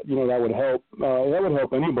 you know, that would help. That would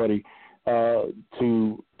help anybody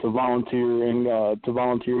to volunteer and to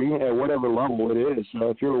volunteer even at whatever level it is. So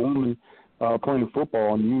if you're a woman playing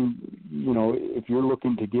football and you know, if you're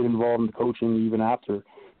looking to get involved in the coaching even after,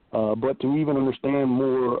 but to even understand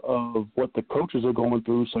more of what the coaches are going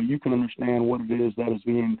through, so you can understand what it is that is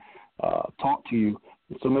being taught to you,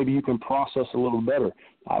 so maybe you can process a little better.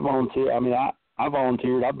 I volunteer. I mean, I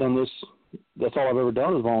volunteered. I've done this. That's all I've ever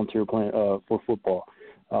done is volunteer playing for football.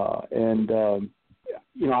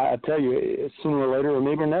 You know, I tell you, sooner or later, or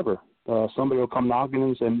maybe never, somebody will come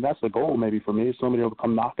knocking, and that's the goal maybe for me. Somebody will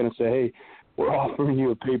come knocking and say, hey, we're offering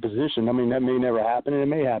you a paid position. I mean, that may never happen, and it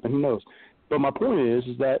may happen. Who knows? But my point is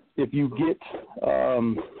that if you get,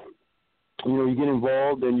 you know, you get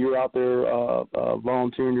involved and you're out there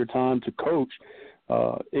volunteering your time to coach,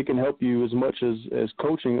 it can help you as much as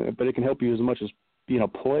coaching, but it can help you as much as being a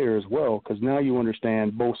player as well, because now you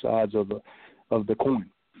understand both sides of the coin.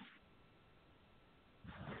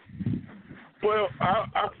 Well,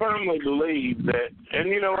 I firmly believe that, and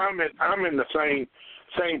you know, I'm in the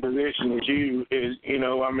same position as you. Is, you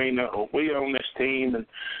know, I mean, we own this team and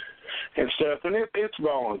stuff, and it's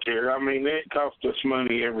volunteer. I mean, it costs us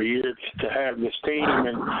money every year to have this team,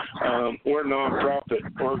 and we're a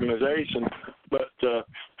nonprofit organization. But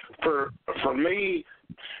for me,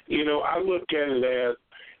 you know, I look at it as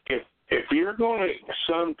if you're going to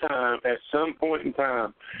at some point in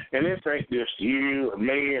time, and this ain't just you or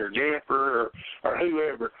me or Jennifer or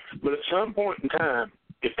whoever, but at some point in time,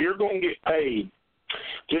 if you're going to get paid,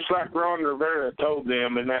 just like Ron Rivera told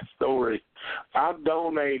them in that story, I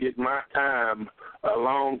donated my time a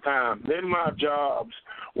long time. Then my jobs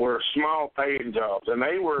were small paying jobs, and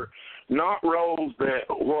they were not roles that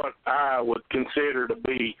what I would consider to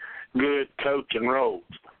be good coaching roles.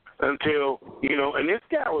 Until, you know, and this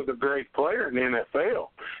guy was a great player in the NFL,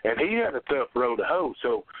 and he had a tough road to hoe.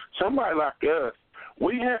 So somebody like us,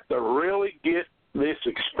 we have to really get this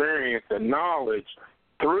experience and knowledge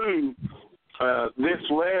through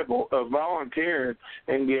this level of volunteering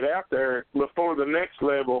and get out there before the next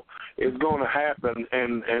level is going to happen,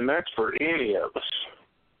 and that's for any of us.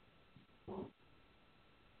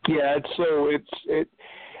 Yeah,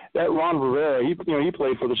 that Ron Rivera, he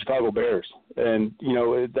played for the Chicago Bears, and you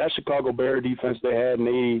know that Chicago Bear defense they had in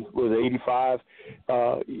 '85.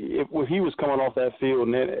 If he was coming off that field,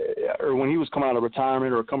 or when he was coming out of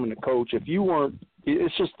retirement or coming to coach, if you weren't,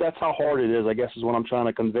 it's just that's how hard it is. I guess is what I'm trying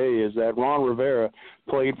to convey is that Ron Rivera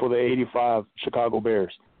played for the '85 Chicago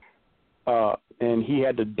Bears, and he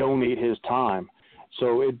had to donate his time.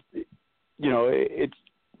 So it's.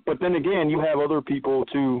 But then again, you have other people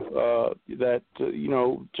too that you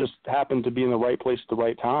know just happen to be in the right place at the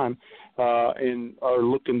right time and are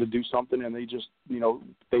looking to do something, and they just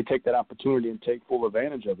they take that opportunity and take full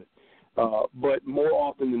advantage of it. But more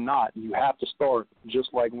often than not, you have to start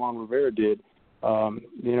just like Ron Rivera did. And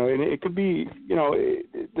it could be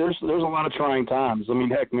there's a lot of trying times. I mean,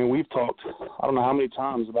 heck, man, we've talked I don't know how many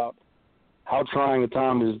times about how trying the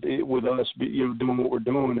time is with us, doing what we're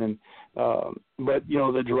doing, and but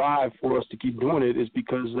the drive for us to keep doing it is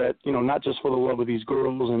because that not just for the love of these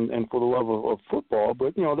girls and for the love of football,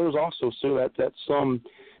 but there's also still that some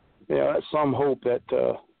hope that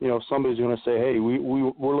somebody's going to say, hey,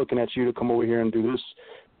 we're looking at you to come over here and do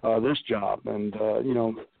this job, and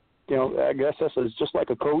I guess that's just like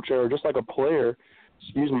a coach or just like a player.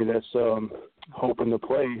 Excuse me, that's hoping to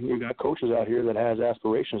play. You got coaches out here that has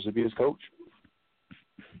aspirations to be his coach.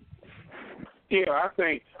 Yeah, I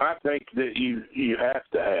think that you have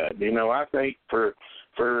to have. I think for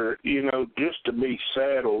just to be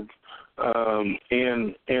settled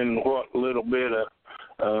in what little bit of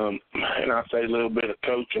and I say little bit of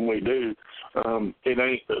coaching we do. It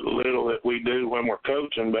ain't little that we do when we're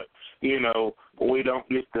coaching, but we don't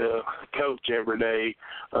get to coach every day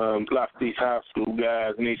like these high school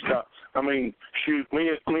guys and these top. I mean, shoot, me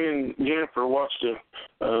and Jennifer watched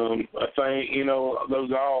a thing,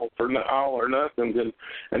 those all or nothings,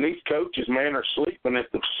 and these coaches, man, are sleeping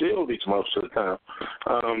at the facilities most of the time.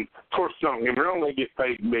 Of course, don't get me wrong, they get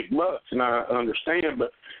paid big bucks, and I understand,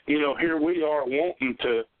 but here we are wanting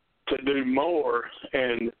to do more,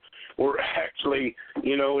 and we're actually,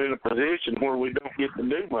 in a position where we don't get to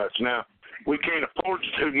do much. Now, we can't afford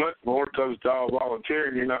to do much more because it's all volunteer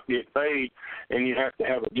and you're not getting paid and you have to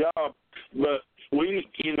have a job. But we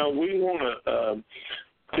want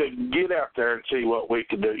to get out there and see what we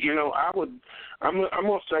can do. I'm going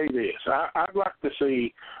to say this. I'd like to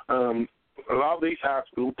see a lot of these high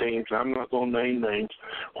school teams, I'm not going to name names,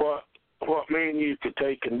 what me and you could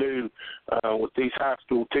take and do with these high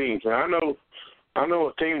school teams. And I know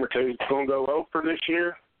a team or two is going to go over this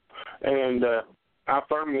year, and I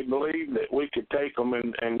firmly believe that we could take them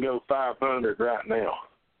and go 500 right now.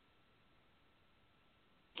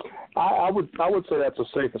 I would say that's a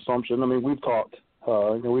safe assumption. I mean, we've talked.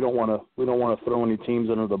 We don't want to throw any teams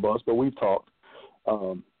under the bus, but we've talked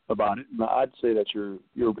about it. And I'd say that you're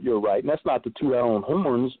right, and that's not to toot our own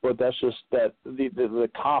horns, but that's just that the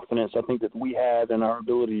confidence I think that we have in our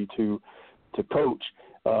ability to coach.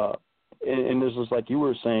 And this is like you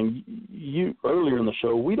were saying earlier in the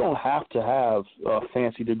show. We don't have to have a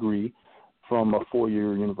fancy degree from a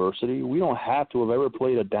 4-year university. We don't have to have ever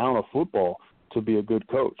played a down of football to be a good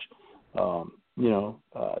coach.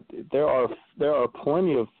 There are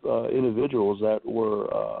plenty of individuals that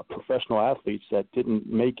were professional athletes that didn't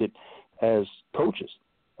make it as coaches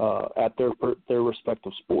at their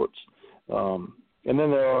respective sports. And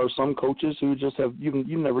then there are some coaches who just have you've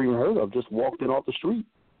never even heard of, just walked in off the street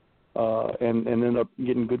and end up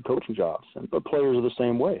getting good coaching jobs. But players are the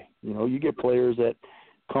same way. You get players that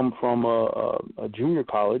come from a junior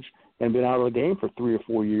college and been out of the game for 3 or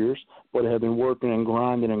 4 years, but have been working and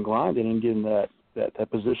grinding and getting that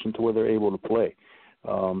position to where they're able to play.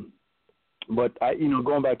 But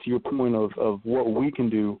going back to your point of what we can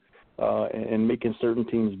do and making certain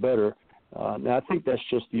teams better, and I think that's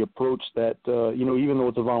just the approach that even though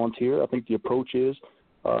it's a volunteer, I think the approach is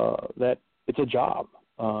that it's a job.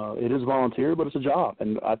 It is volunteer, but it's a job,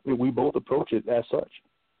 and I think we both approach it as such.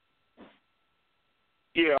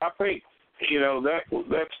 Yeah, I think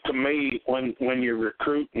that's to me when you're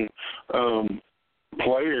recruiting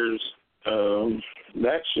players,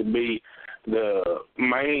 that should be the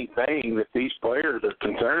main thing that these players are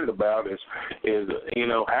concerned about is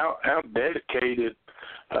how dedicated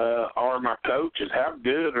are my coaches? How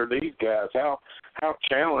good are these guys? How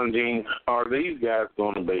challenging are these guys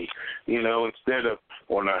going to be? Instead of,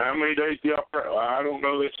 well, now how many days do y'all practice? I don't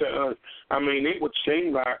know this. I mean, it would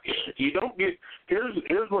seem like you don't get.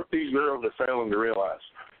 Here's what these girls are failing to realize.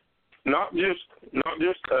 Not just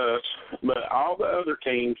us, but all the other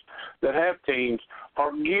teams that have teams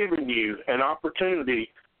are giving you an opportunity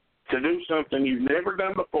to do something you've never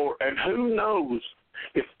done before. And who knows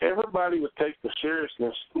if everybody would take the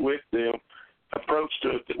seriousness with them approach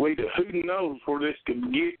to it that we do, who knows where this could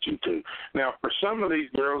get you to. Now, for some of these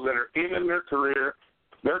girls that are in their career,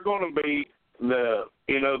 they're going to be the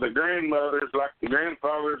grandmothers, like the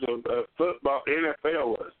grandfathers of football, NFL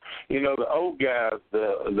was. The old guys,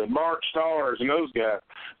 the Bart Stars and those guys,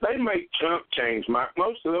 they make chump change, Mike.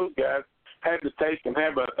 Most of those guys had to take and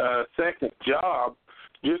have a second job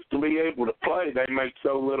just to be able to play. They make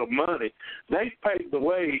so little money. They paved the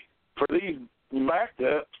way for these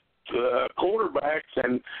backup quarterbacks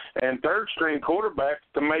and third-string quarterbacks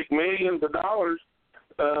to make millions of dollars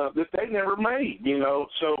that they never made,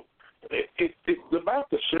 So it's about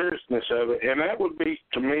the seriousness of it, and that would be,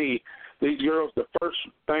 to me, these girls, the first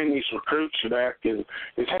thing these recruits should ask is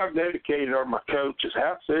how dedicated are my coaches?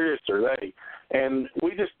 How serious are they? And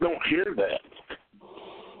we just don't hear that.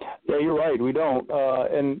 Yeah, you're right. We don't.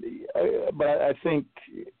 But I think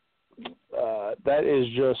that is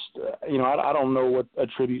just, I don't know what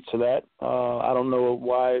attributes to that. I don't know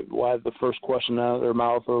why the first question out of their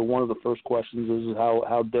mouth, or one of the first questions, is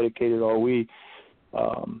how dedicated are we?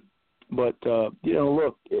 But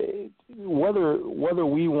look, whether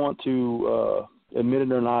we want to admit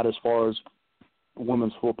it or not, as far as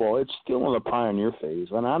women's football, it's still in the pioneer phase.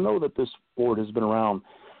 And I know that this sport has been around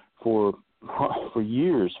for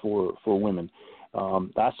years for women.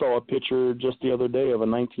 I saw a picture just the other day of a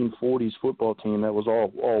 1940s football team that was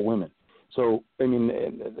all women. So, I mean,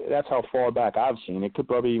 that's how far back I've seen. It could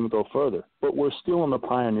probably even go further. But we're still in the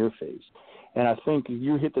pioneer phase. And I think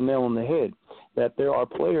you hit the nail on the head, that there are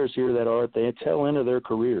players here that are at the tail end of their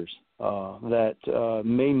careers that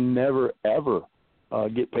may never, ever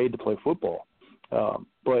get paid to play football.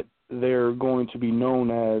 But they're going to be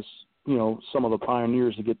known as, some of the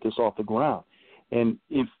pioneers to get this off the ground. And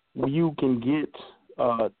if you can get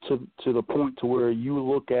to the point to where you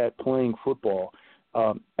look at playing football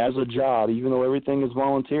as a job, even though everything is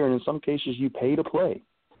volunteer, and in some cases you pay to play.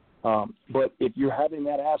 But if you're having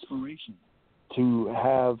that aspiration to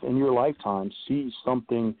have in your lifetime see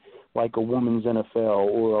something like a women's NFL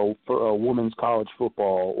or a women's college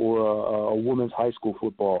football or a women's high school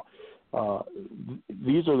football,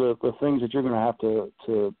 these are the things that you're going to have to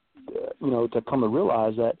come to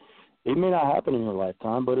realize that it may not happen in your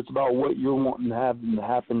lifetime, but it's about what you're wanting to have to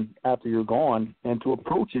happen after you're gone, and to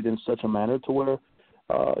approach it in such a manner to where,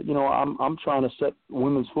 I'm trying to set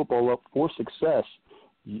women's football up for success,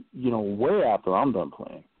 way after I'm done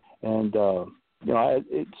playing. And,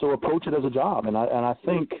 so approach it as a job. And I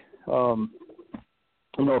think,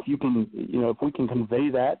 if we can convey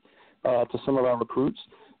that to some of our recruits.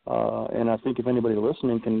 And I think if anybody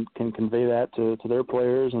listening can convey that to their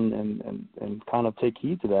players and kind of take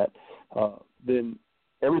heed to that, then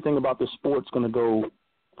everything about this sport's going to go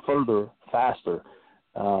further, faster.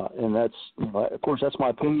 And that's, of course, that's my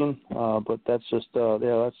opinion, but that's just,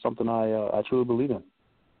 that's something I truly believe in.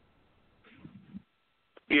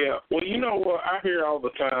 Yeah, well, you know what I hear all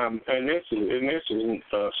the time, and this is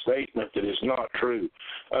a statement that is not true.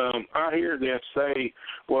 I hear them say,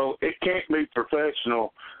 "Well, it can't be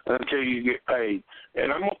professional until you get paid,"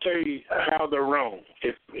 and I'm gonna tell you how they're wrong.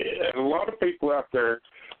 If a lot of people out there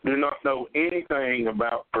do not know anything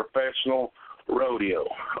about professional rodeo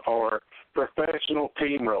or professional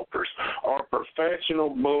team ropers or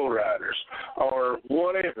professional bull riders or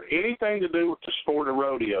whatever, anything to do with the sport of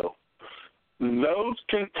rodeo. Those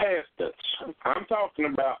contestants, I'm talking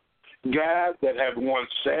about guys that have won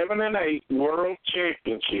 7 and 8 world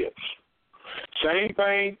championships. Same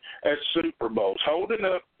thing as Super Bowls, holding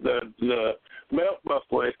up the belt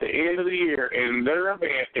buckle at the end of the year, and their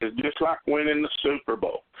event is just like winning the Super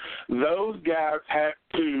Bowl. Those guys have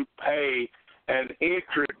to pay an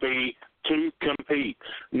entry fee to compete.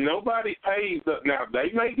 Nobody pays now,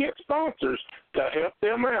 they may get sponsors to help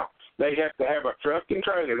them out. They have to have a truck and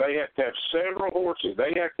trailer. They have to have several horses.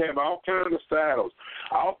 They have to have all kinds of saddles,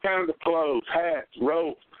 all kinds of clothes, hats,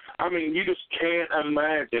 ropes. I mean, you just can't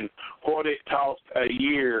imagine what it costs a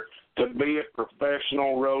year to be a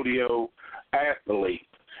professional rodeo athlete.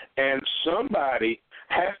 And somebody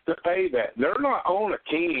has to pay that. They're not on a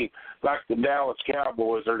team like the Dallas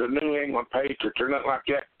Cowboys or the New England Patriots or nothing like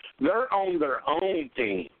that. They're on their own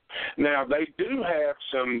team. Now, they do have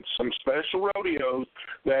some special rodeos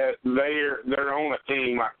that they're on a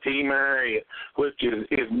team, like Team Area, which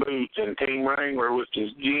is boots, and Team Wrangler, which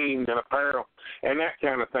is jeans and apparel, and that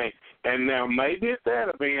kind of thing. And now maybe at that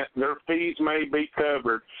event, their fees may be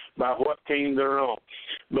covered by what team they're on.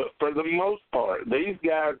 But for the most part, these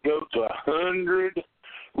guys go to 100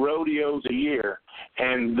 rodeos a year,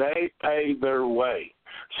 and they pay their way.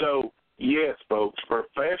 So, yes, folks,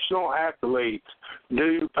 professional athletes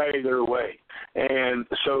do pay their way. And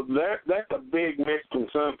so that's a big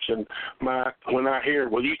misconception, Mike, when I hear,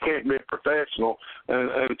 well, you can't be a professional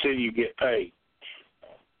until you get paid.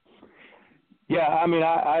 Yeah, I mean,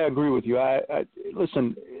 I agree with you. I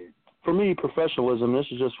listen, for me, professionalism, this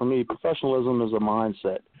is just for me, professionalism is a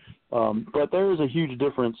mindset. But there is a huge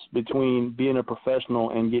difference between being a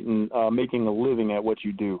professional and making a living at what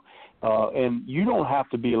you do. And you don't have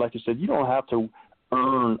to be, like you said, you don't have to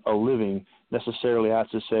earn a living necessarily. I have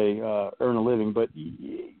to say earn a living, but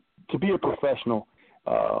to be a professional,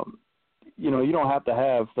 you don't have to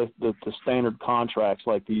have the standard contracts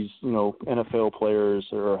like these, NFL players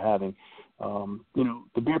are having. To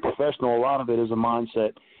be a professional, a lot of it is a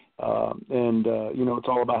mindset. It's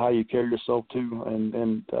all about how you carry yourself too.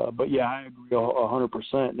 But yeah, I agree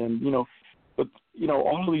 100%. And, but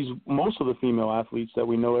all of these, most of the female athletes that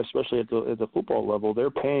we know, especially at the football level, they're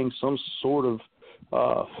paying some sort of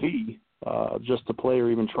fee just to play or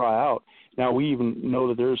even try out. Now, we even know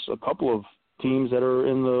that there's a couple of teams that are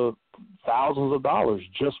in the thousands of dollars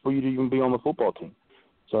just for you to even be on the football team.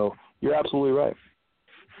 So you're absolutely right.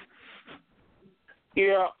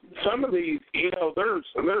 Yeah, some of these, there's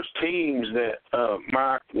teams that,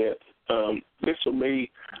 Mike, that this will be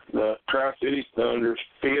the Tri-Cities Thunder's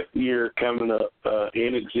 5th year coming up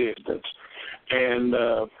in existence, and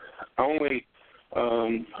only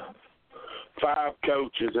 5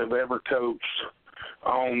 coaches have ever coached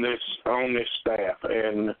on this staff,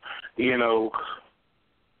 and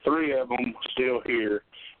 3 of them still here,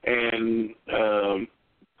 and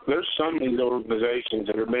there's some of these organizations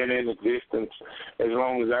that have been in existence as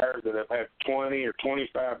long as ours that have had 20 or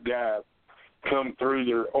 25 guys come through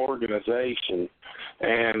their organization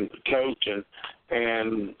and coaching,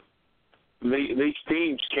 and these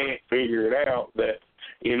teams can't figure it out that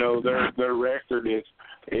their record is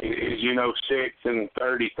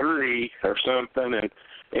 6-33 or something, and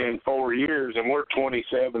in 4 years, and we're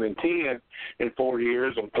 27-10 in 4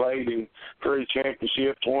 years, and played in 3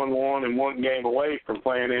 championships, won 1 and 1 game away from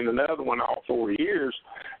playing in another one all 4 years,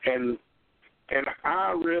 and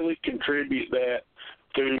I really contribute that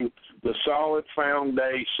to the solid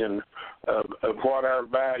foundation of what our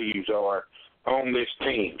values are on this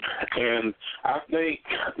team. And I think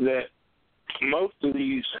that most of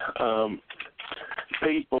these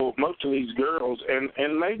people, most of these girls,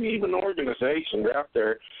 and maybe even organizations out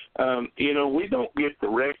there, we don't get the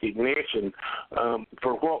recognition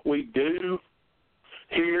for what we do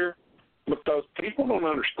here because people don't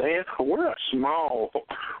understand. We're a small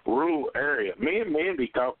rural area. Me and Mandy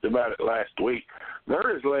talked about it last week.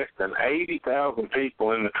 There is less than 80,000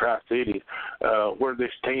 people in the Tri-Cities where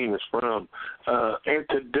this team is from. And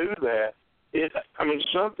to do that,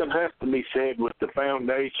 something has to be said with the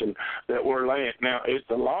foundation that we're laying. Now, it's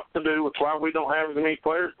a lot to do with why we don't have as many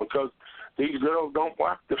players, because these girls don't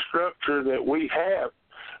like the structure that we have.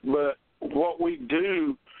 But what we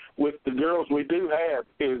do with the girls we do have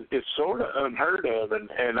is sort of unheard of.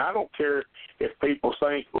 And I don't care if people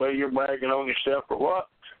think, well, you're bragging on yourself or what.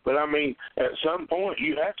 But, at some point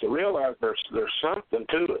you have to realize there's something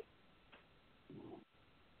to it.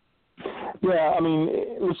 Yeah,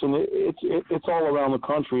 listen, it's all around the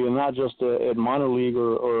country, and not just at minor league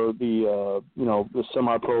or the the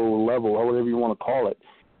semi-pro level, or whatever you want to call it.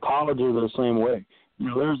 Colleges are the same way.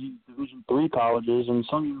 There's these Division III colleges and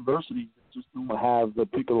some universities that just don't have the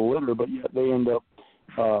pick of the litter, but yet they end up,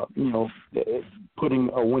 putting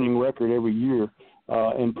a winning record every year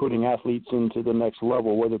and putting athletes into the next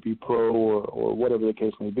level, whether it be pro or whatever the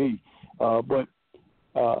case may be. But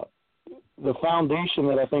the foundation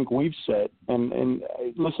that I think we've set, and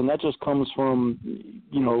listen, that just comes from,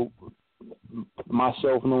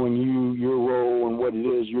 myself knowing you, your role, and what it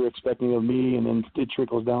is you're expecting of me, and then it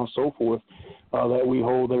trickles down so forth, that we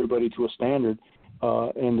hold everybody to a standard,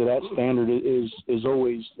 and that standard is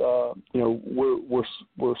always,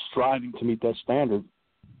 we're striving to meet that standard.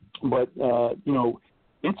 But,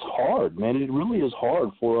 it's hard, man. It really is hard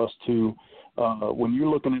for us to, when you're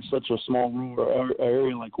looking at such a small rural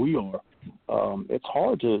area like we are, it's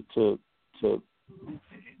hard to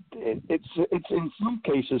it's in some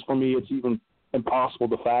cases for me, it's even impossible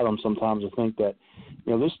to fathom sometimes to think that,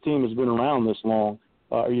 this team has been around this long,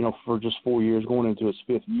 for just 4 years, going into its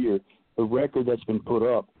fifth year. The record that's been put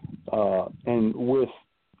up, and with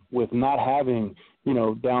not having,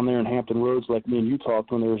 down there in Hampton Roads, like me and you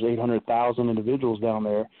talked, when there was 800,000 individuals down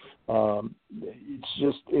there,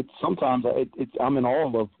 sometimes I'm in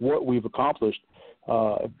awe of what we've accomplished,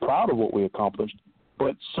 proud of what we accomplished,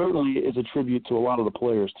 but certainly is a tribute to a lot of the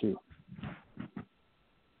players too.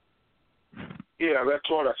 Yeah, that's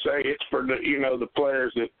what I say. It's for the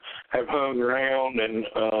players that have hung around, and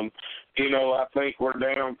I think we're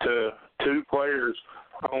down to 2 players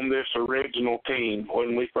on this original team.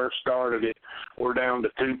 When we first started it, we're down to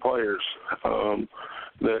 2 players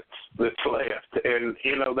that's left, and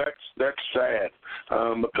that's sad,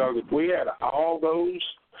 because if we had all those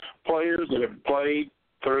players that have played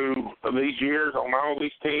through these years on all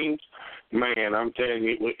these teams, man, I'm telling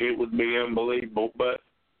you, it would be unbelievable. But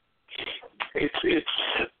they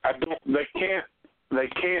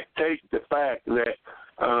can't take the fact that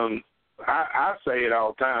I say it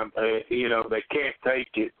all the time. They can't take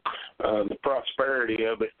it, the prosperity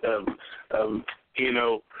of it.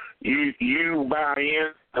 You buy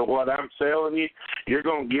in to what I'm selling you, you're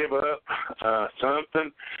going to give up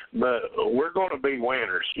something, but we're going to be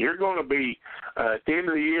winners. You're going to be, at the end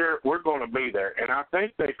of the year, we're going to be there. And I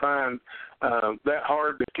think they find that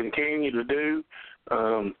hard to continue to do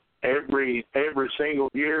every single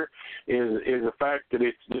year is the fact that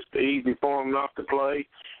it's just easy for them not to play.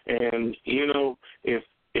 And, if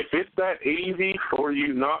it's that easy for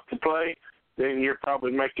you not to play, then you're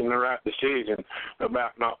probably making the right decision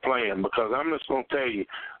about not playing. Because I'm just going to tell you,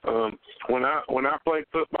 when I played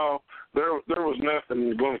football, there was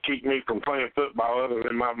nothing going to keep me from playing football other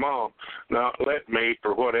than my mom not letting me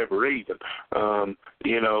for whatever reason.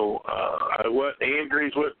 What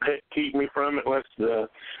injuries would keep me from it, unless the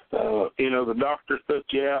doctors took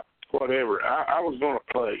you out, whatever. I was going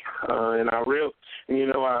to play, and I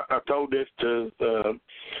told this to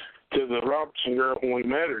the Robertson girl when we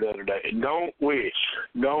met her the other day. Don't wish.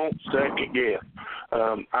 Don't second guess.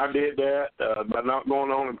 I did that by not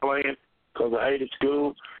going on and playing because I hated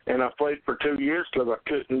school, and I played for 2 years because I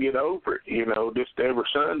couldn't get over it, just every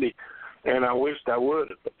Sunday, and I wished I would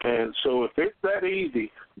have. And so if it's that easy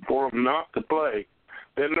for them not to play,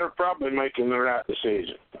 then they're probably making the right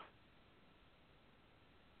decision.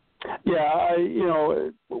 Yeah,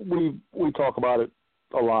 we talk about it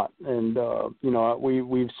a lot, and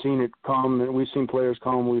we've seen it come, and we've seen players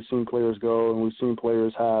come, we've seen players go, and we've seen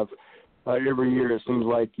players have every year. It seems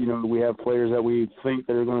like we have players that we think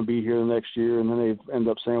that are going to be here the next year, and then they end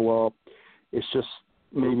up saying, well, it's just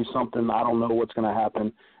maybe something, I don't know what's going to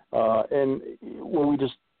happen. And when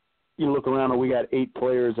you look around and we got 8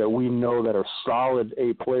 players that we know that are solid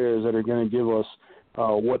 8 players that are going to give us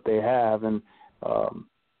what they have. And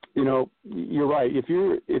you're right. If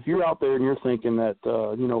you're out there and you're thinking that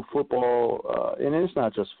football, and it's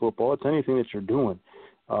not just football, it's anything that you're doing.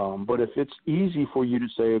 But if it's easy for you to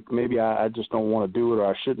say maybe I just don't want to do it or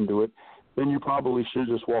I shouldn't do it, then you probably should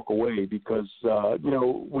just walk away because,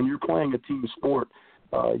 when you're playing a team sport,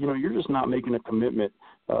 you're just not making a commitment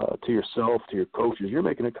to yourself, to your coaches. You're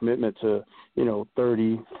making a commitment to,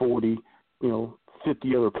 30, 40,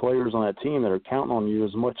 50 other players on that team that are counting on you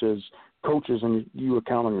as much as coaches and you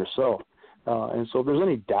account on yourself. And so if there's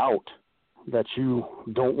any doubt that you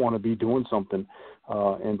don't want to be doing something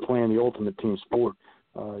and playing the ultimate team sport,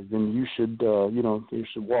 then you should, you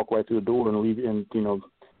should walk right through the door and leave and,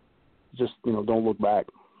 just, don't look back.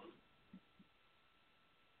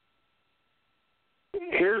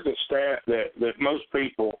 Here's a stat that most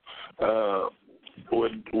people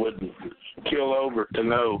would kill over to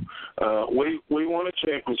know. We won a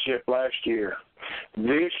championship last year.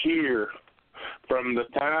 This year, from the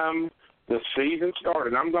time the season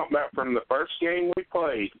started, I'm talking about from the first game we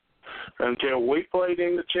played until we played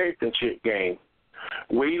in the championship game,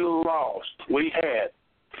 we lost. We had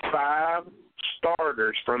 5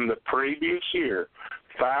 starters from the previous year.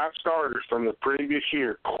 5 starters from the previous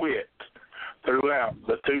year quit throughout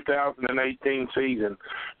the 2018 season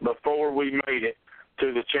before we made it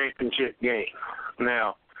to the championship game.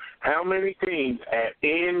 Now, how many teams at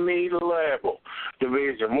any level,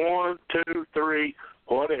 Division 1, 2, 3,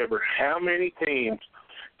 whatever, how many teams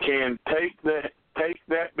can take that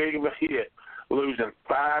big of a hit, losing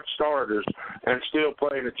 5 starters and still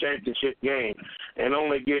playing a championship game and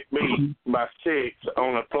only get beat by 6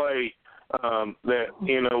 on a play that,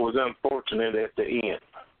 was unfortunate at the end?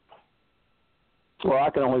 Well,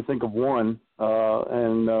 I can only think of one,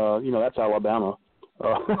 and that's Alabama.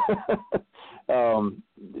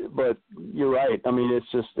 But you're right. I mean,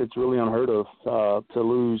 it's really unheard of to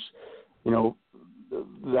lose,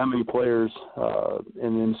 that many players and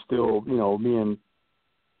then still, being.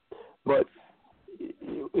 But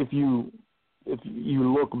if you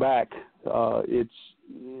look back, it's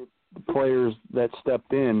players that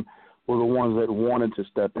stepped in were the ones that wanted to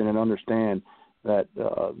step in and understand that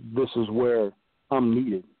this is where I'm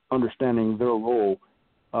needed, understanding their role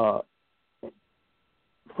for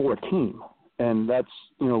a team. And that's,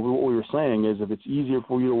 what we were saying is if it's easier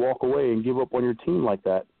for you to walk away and give up on your team like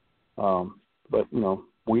that. But,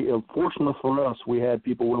 fortunately for us, we had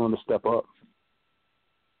people willing to step up.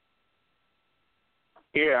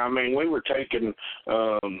 Yeah, I mean, we were taking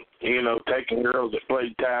girls that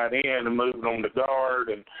played tight end and moving them to guard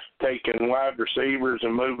and taking wide receivers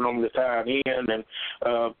and moving them to tight end and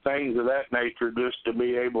things of that nature just to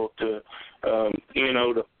be able to,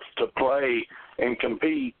 to play and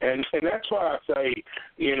compete. And that's why I say,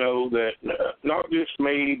 that not just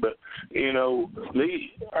me, but,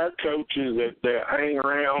 our coaches that hang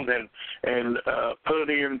around and put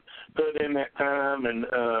in that time and,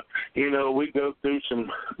 we go through some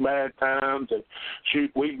bad times and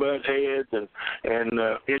we butt heads and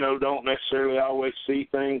don't necessarily always see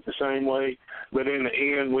things the same way, but in the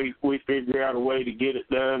end we figure out a way to get it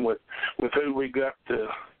done with who we got to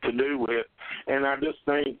do with. And I just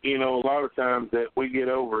think, a lot of times that we get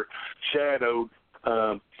overshadowed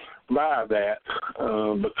by that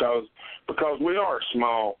because we are a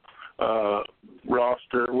small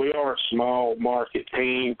roster. We are a small market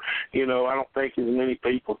team. I don't think as many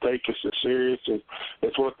people take us as serious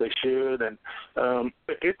as what they should. And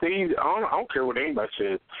it's easy. I don't care what anybody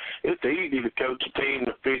says. It's easy to coach a team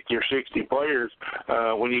of 50 or 60 players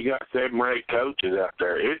when you got 7 or 8 coaches out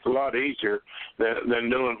there. It's a lot easier than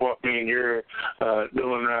doing what me and you're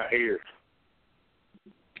doing right here.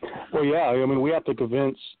 Well, yeah. I mean, we have to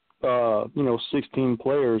convince 16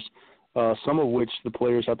 players. Some of which the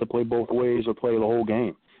players have to play both ways or play the whole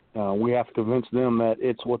game. We have to convince them that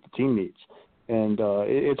it's what the team needs. And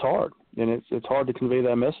it's hard. And it's hard to convey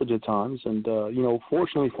that message at times. And,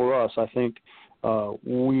 fortunately for us, I think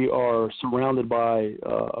we are surrounded by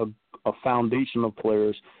a foundation of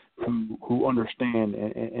players who understand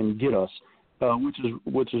and get us,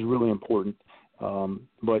 which is really important.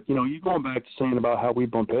 But, you going back to saying about how we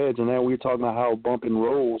bump heads, and then we were talking about how bumping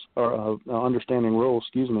roles, or understanding roles,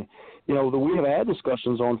 we have had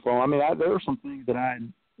discussions on phone. I mean, there are some things that I,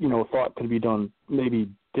 thought could be done maybe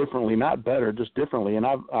differently, not better, just differently, and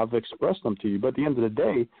I've expressed them to you. But at the end of the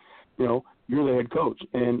day, you're the head coach,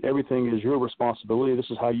 and everything is your responsibility. This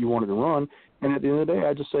is how you want it to run. And at the end of the day,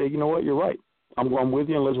 I just say, you know what, you're right. I'm with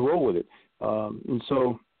you, and let's roll with it. But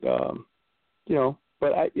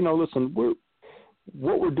listen,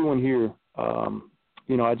 what we're doing here,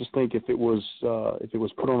 I just think if it was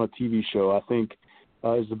put on a TV show, I think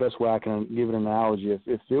is the best way I can give it an analogy.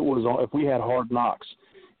 If we had Hard Knocks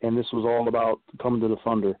and this was all about coming to the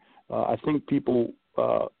Thunder, I think people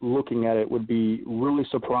looking at it would be really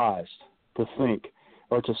surprised to think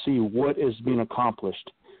or to see what is being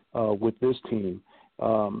accomplished with this team.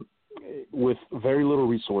 with very little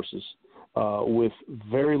resources, with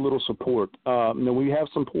very little support. We have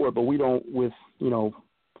support, but we don't with,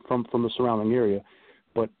 from the surrounding area.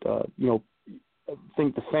 But, I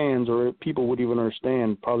think the fans or people would even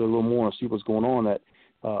understand probably a little more and see what's going on, that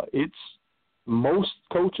it's most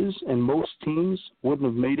coaches and most teams wouldn't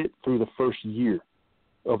have made it through the first year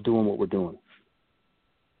of doing what we're doing.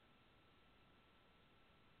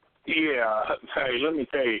 Yeah, hey, let me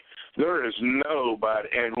tell you, there is nobody,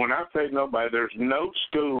 and when I say nobody, there's no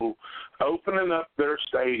school opening up their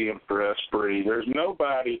stadium for us free. There's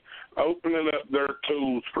nobody opening up their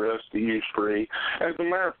tools for us to use free. As a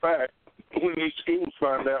matter of fact, when these schools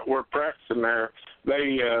find out we're practicing there,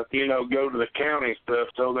 they, go to the county and stuff,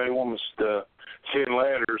 so they want us to send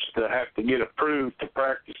letters to have to get approved to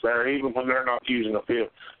practice there, even when they're not using the field.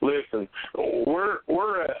 Listen, we're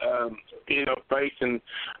facing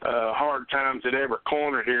hard times at every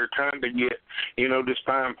corner here, trying to get, just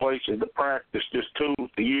find places to practice, just tools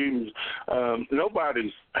to use.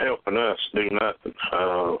 Nobody's helping us do nothing.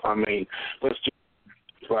 Let's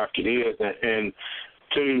just like it is, and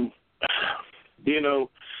to,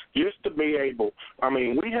 just to be able,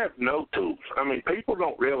 we have no tools. People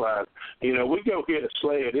don't realize, we go hit a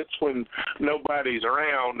sled. It's when nobody's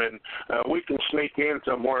around and we can sneak in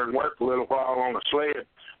somewhere and work a little while on a sled.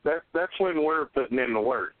 That's when we're putting in the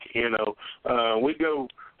work. We go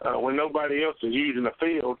when nobody else is using the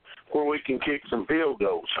field where we can kick some field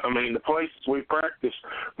goals. The places we practice,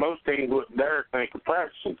 most teams wouldn't dare think of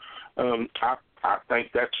practicing. I think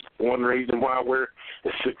that's one reason why we're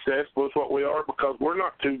as successful as what we are, because we're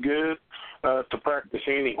not too good to practice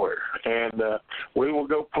anywhere, and we will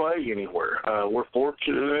go play anywhere. We're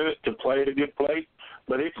fortunate to play at a good place,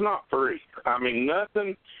 but it's not free.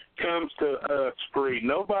 Nothing comes to us free.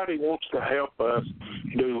 Nobody wants to help us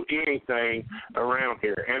do anything around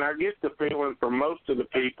here. And I get the feeling from most of the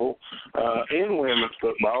people in women's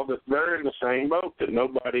football that they're in the same boat, that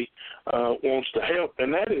nobody wants to help.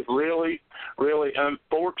 And that is really, really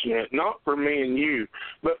unfortunate, not for me and you,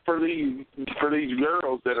 but for these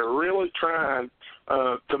girls that are really trying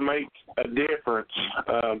to make a difference.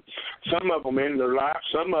 Some of them in their life,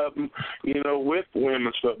 some of them, with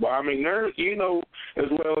women's football. They're, as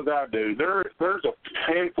well as I do, there's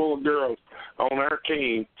a handful of girls on our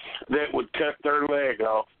team that would cut their leg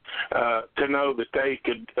off to know that they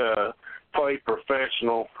could play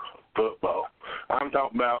professional football. I'm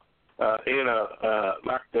talking about in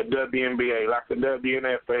like the WNBA, like the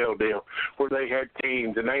WNFL deal, where they had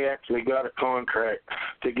teams and they actually got a contract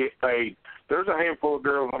to get paid. There's a handful of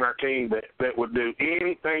girls on our team that would do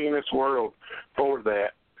anything in this world for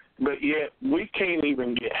that, but yet we can't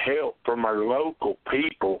even get help from our local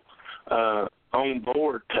people on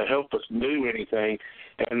board to help us do anything.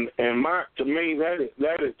 And Mike, to me, that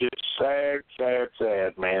is just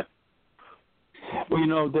sad, man.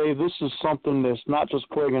 Well, Dave, this is something that's not just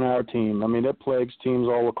plaguing our team. It plagues teams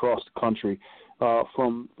all across the country,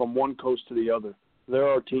 from one coast to the other. There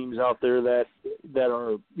are teams out there that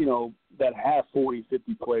are, that have 40,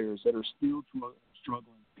 50 players that are still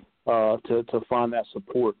struggling to find that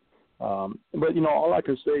support. But, all I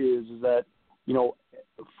can say is that,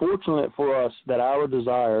 fortunate for us that our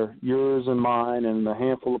desire, yours and mine, and the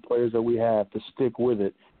handful of players that we have to stick with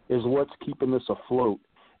it is what's keeping this afloat.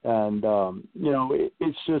 And,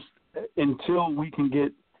 it's just until we can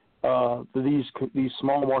get these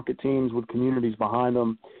small market teams with communities behind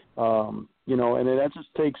them, and that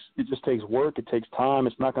just takes work. It takes time.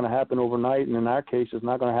 It's not going to happen overnight. And in our case, it's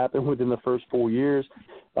not going to happen within the first 4 years.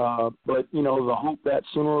 But, the hope that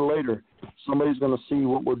sooner or later somebody's going to see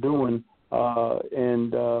what we're doing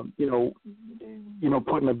and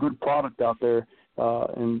putting a good product out there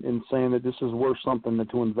and saying that this is worth something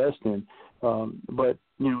to invest in. But,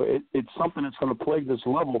 it's something that's going to plague this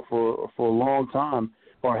level for a long time,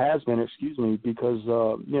 or has been, because,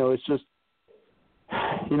 it's just,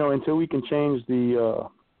 until we can change the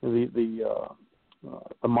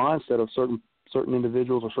mindset of certain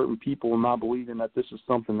individuals or certain people not believing that this is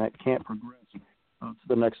something that can't progress to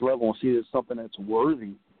the next level and see it as something that's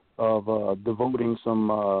worthy of devoting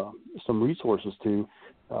some resources to,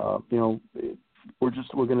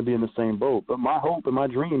 we're going to be in the same boat. But my hope and my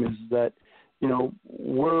dream is that,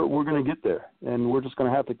 we're going to get there, and we're just going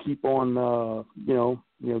to have to keep on,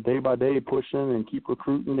 day by day pushing and keep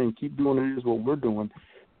recruiting and keep doing it is what we're doing.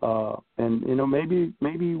 And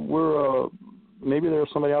maybe we're maybe there's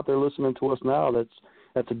somebody out there listening to us now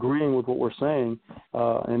that's agreeing with what we're saying,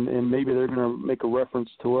 and maybe they're going to make a reference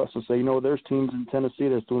to us and say, there's teams in Tennessee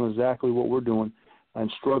that's doing exactly what we're doing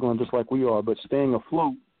and struggling just like we are, but staying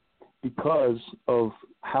afloat because of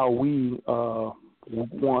how we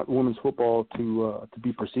want women's football to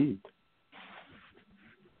be perceived.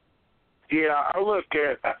 Yeah, I look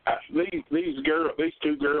at these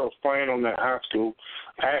two girls playing on that high school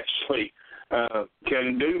actually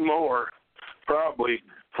can do more probably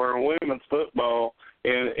for women's football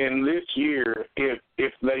in this year if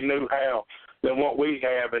they knew how than what we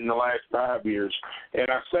have in the last 5 years. And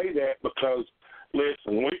I say that because,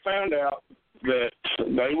 listen, we found out that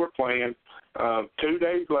they were playing. 2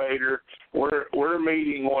 days later, we're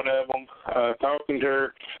meeting one of them, talking to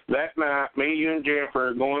her that night. Me, you, and Jennifer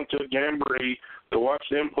are going to a jamboree to watch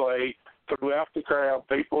them play. Throughout the crowd,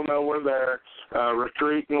 people know we're there,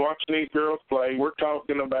 recruiting, watching these girls play. We're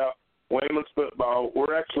talking about women's football.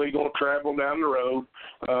 We're actually going to travel down the road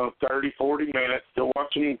 30, 40 minutes to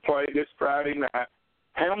watch them play this Friday night.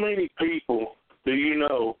 How many people do you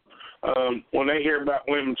know when they hear about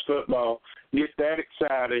women's football get that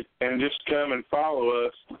excited and just come and follow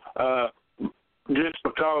us just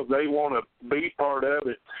because they want to be part of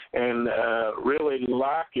it and really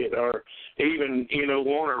like it, or even,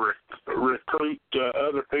 want to recruit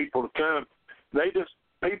other people to come?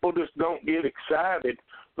 People just don't get excited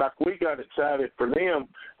like we got excited for them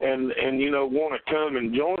and want to come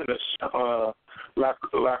and join us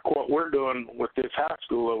like what we're doing with this high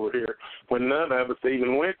school over here when none of us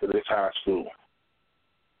even went to this high school.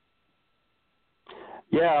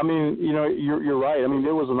 Yeah, I mean, you're right. I mean,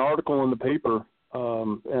 there was an article in the paper,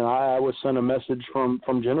 and I was sent a message from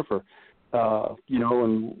Jennifer, hey,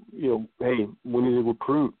 we need to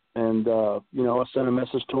recruit. And, I sent a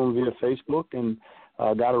message to him via Facebook and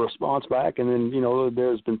got a response back. And then,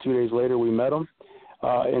 there's been 2 days later we met him,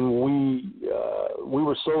 and we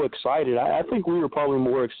were so excited. I think we were probably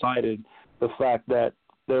more excited the fact that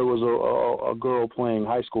there was a girl playing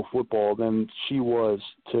high school football than she was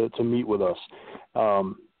to meet with us.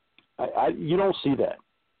 You don't see that.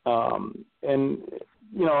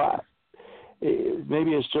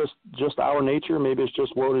 Maybe it's just our nature. Maybe it's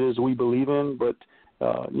just what it is we believe in. But,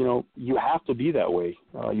 you have to be that way.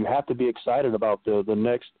 You have to be excited about the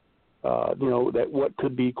next, that what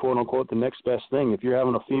could be, quote unquote, the next best thing. If you're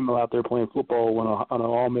having a female out there playing football on an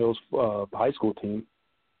all-males high school team,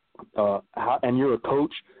 and you're a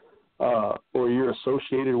coach or you're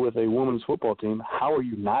associated with a women's football team, how are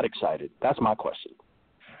you not excited? That's my question.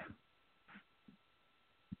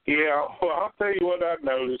 Yeah, well, I'll tell you what I've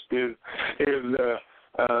noticed is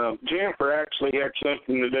Jennifer actually had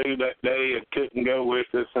something to do that day and couldn't go with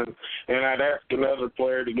us, and I'd asked another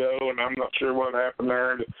player to go, and I'm not sure what happened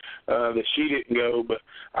there that she didn't go. But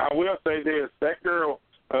I will say this, that girl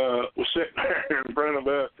was sitting there in front of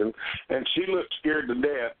us, and she looked scared to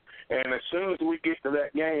death. And as soon as we get to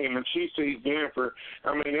that game and she sees Jennifer,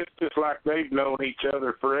 I mean, it's just like they've known each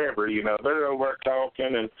other forever. They're over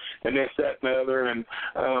talking and this, that, and the other. And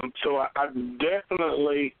so I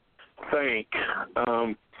definitely think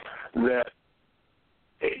that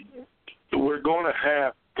we're going to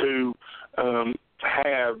have to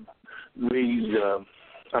have these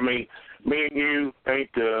me and you ain't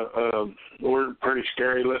we're pretty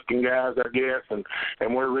scary looking guys, I guess,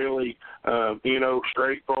 and we're really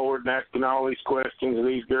straightforward and asking all these questions of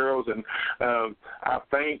these girls, and I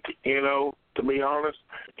think to be honest,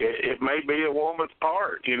 it may be a woman's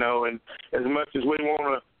part, and as much as we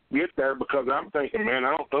want to get there, because I'm thinking, man,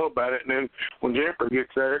 I don't know about it. And then when Jennifer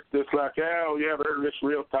gets there, it's just like, oh, yeah, they're just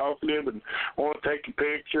real talkative and want to take a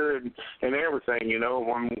picture and everything,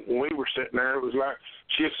 When we were sitting there, it was like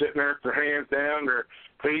she was sitting there with her hands down, her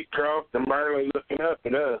feet crossed, and barely looking up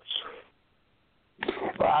at us.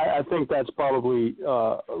 I think that's probably,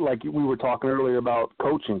 like we were talking earlier about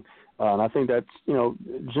coaching. And I think that's,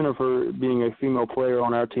 Jennifer being a female player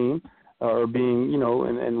on our team, or being,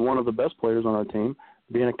 and one of the best players on our team,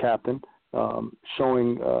 being a captain,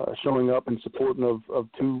 showing up and supporting of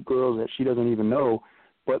two girls that she doesn't even know,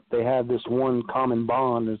 but they have this one common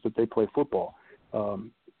bond is that they play football.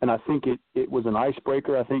 And I think it was an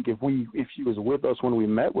icebreaker. I think if she was with us when we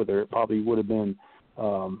met with her, it probably would have been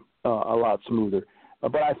a lot smoother.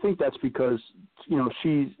 But I think that's because,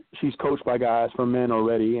 she's coached by guys for men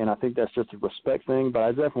already, and I think that's just a respect thing. But I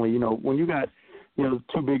definitely, when you got,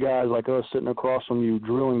 two big guys like us sitting across from you,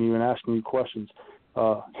 drilling you and asking you questions,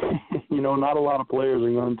 not a lot of players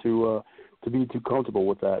are going to be too comfortable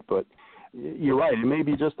with that. But you're right. It may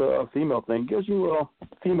be just a female thing. Gives you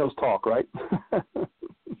females talk, right?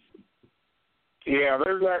 Yeah,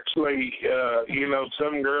 there's actually,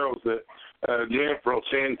 some girls that Jennifer will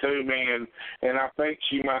send to me, and I think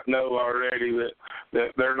she might know already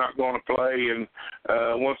that they're not going to play. And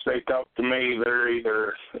once they talk to me, they're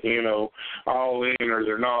either, all in or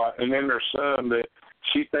they're not. And then there's some that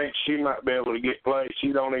she thinks she might be able to get play.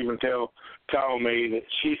 She don't even call me that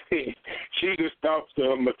she just talks to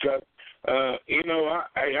them because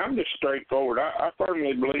I'm just straightforward. I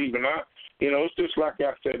firmly believe, and it's just like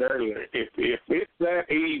I said earlier. If it's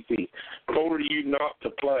that easy for you not to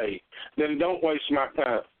play, then don't waste my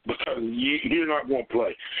time because you're not going to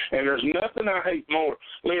play. And there's nothing I hate more.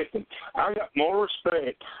 Listen, I got more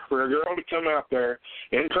respect for a girl to come out there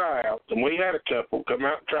and try out, and we had a couple come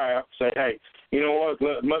out and try out and say, hey, you know what,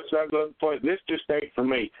 as much as I love to play, this just ain't for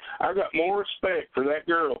me. I got more respect for that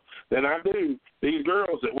girl than I do these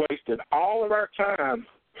girls that wasted all of our time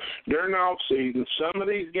during the off-season, some of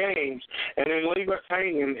these games, and then leave us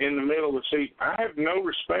hanging in the middle of the season. I have no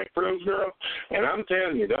respect for those girls, and I'm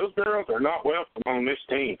telling you, those girls are not welcome on this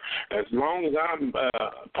team. As long as I'm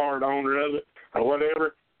part owner of it or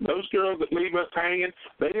whatever, those girls that leave us hanging,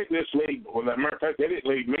 they didn't just leave. Well, as a matter of fact, they didn't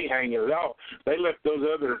leave me hanging at all. They left those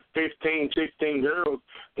other 15, 16 girls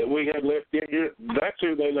that we had left in here. That's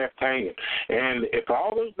who they left hanging. And if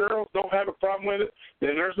all those girls don't have a problem with it,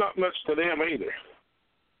 then there's not much to them either.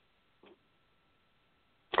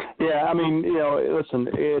 Yeah, I mean, listen,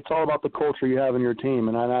 it's all about the culture you have in your team,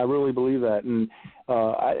 and I really believe that. And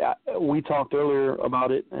we talked earlier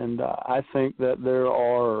about it, and I think that there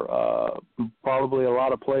are probably a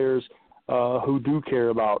lot of players who do care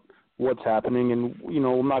about what's happening. And,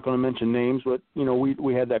 I'm not going to mention names, but,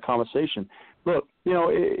 we had that conversation. Look,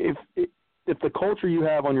 if the culture you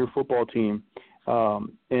have on your football team, and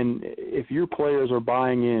if your players are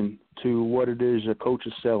buying in to what it is your coach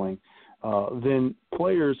is selling, then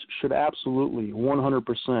players should absolutely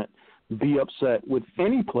 100% be upset with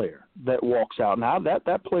any player that walks out. Now,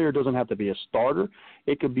 that player doesn't have to be a starter.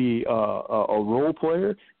 It could be a role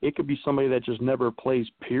player. It could be somebody that just never plays,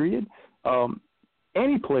 period.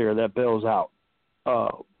 Any player that bails out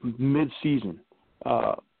mid-season,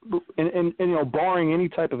 and barring any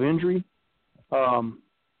type of injury, any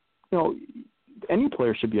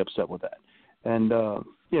player should be upset with that. And,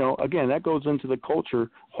 again, that goes into the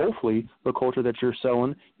culture. Hopefully the culture that you're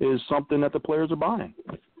selling is something that the players are buying.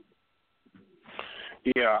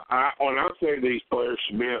 Yeah, when I say these players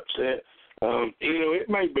should be upset, it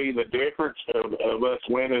may be the difference of us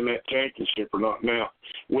winning that championship or not. Now,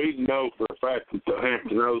 we know for a fact that the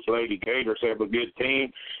Hampton Roads Lady Gators have a good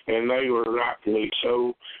team, and they were rightfully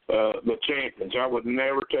so the champions. I would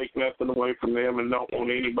never take nothing away from them and don't want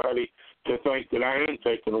anybody to think that I am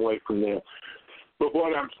taking away from them. But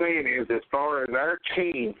what I'm saying is, as far as our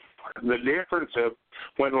team, the difference of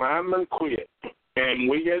when linemen quit and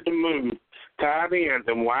we had to move tight ends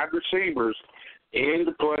and wide receivers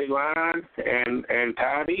into play line and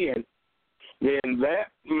tight end, then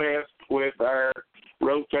that messed with our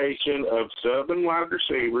rotation of sub and wide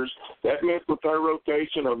receivers. That messed with our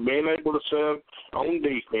rotation of being able to sub on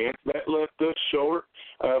defense. That left us short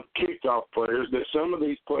of kickoff players, that some of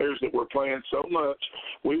these players that were playing so much,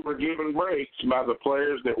 we were given breaks by the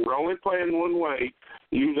players that were only playing one way,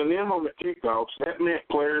 using them on the kickoffs. That meant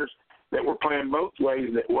players that were playing both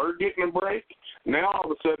ways that were getting a break. Now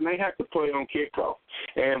all of a sudden they have to play on kickoff.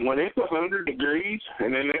 And when it's 100 degrees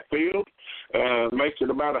and in that field makes it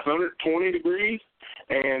about 120 degrees,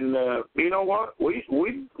 and you know what? We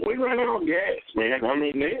ran out of gas, man. I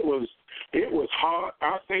mean, it was hot.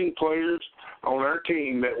 I've seen players on our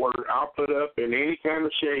team that were I'll put up in any kind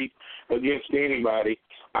of shape against anybody.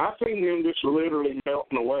 I've seen them just literally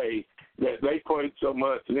melting away that they played so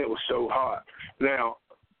much and it was so hot. Now,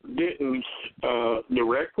 didn't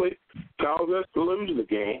directly cause us to lose the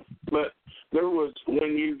game, but there was,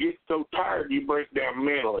 when you get so tired, you break down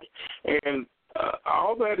mentally. And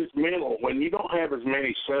all that is mental when you don't have as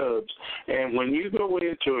many subs. And when you go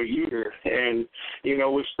into a year and,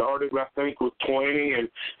 we started, I think, with 20 and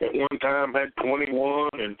at one time had 21,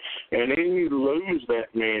 and then you lose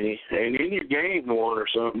that many, and then you gain one or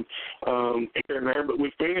something here and there, but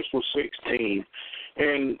we finished with 16.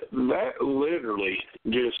 And that literally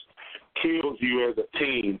just kills you as a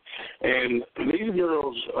team. And these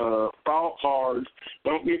girls fought hard.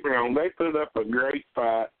 Don't get me wrong, they put up a great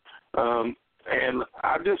fight. And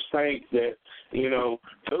I just think that,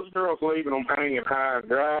 those girls leaving them hanging high and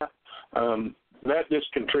dry, that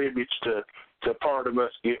just contributes to part of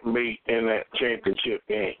us getting beat in that championship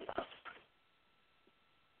game.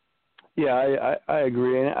 Yeah, I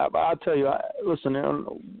agree. And I'll tell you, listen, I'm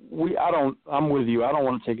with you. I don't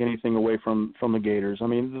want to take anything away from the Gators. I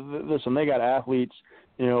mean, listen, they got athletes,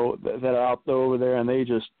 that are out there over there, and they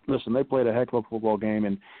played a heck of a football game.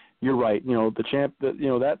 And you're right.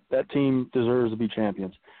 That team deserves to be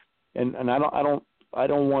champions. And I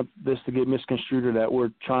don't want this to get misconstrued that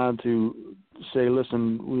we're trying to say,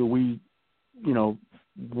 listen, we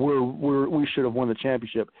we should have won the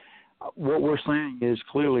championship. What we're saying is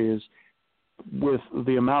clearly with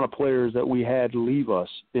the amount of players that we had leave us,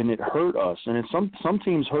 and it hurt us. And some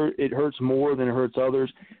teams it hurts more than it hurts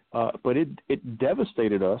others, but it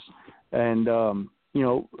devastated us. And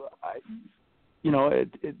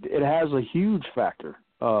it has a huge factor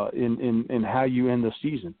in how you end the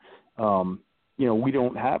season. We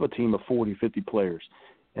don't have a team of 40, 50 players.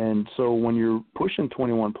 And so when you're pushing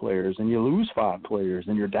 21 players and you lose 5 players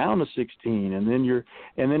and you're down to 16 and then you're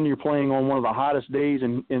playing on one of the hottest days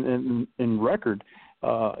in record,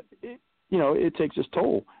 it takes its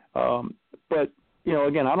toll. But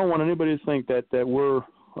again, I don't want anybody to think that we're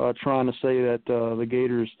trying to say that the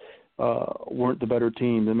Gators weren't the better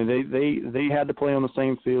team. I mean, they had to play on the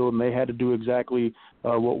same field and they had to do exactly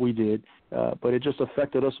what we did, but it just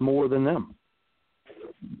affected us more than them.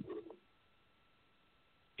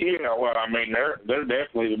 Yeah, well, I mean, they're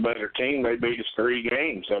definitely the better team. They beat us 3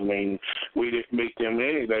 games. I mean, we didn't beat them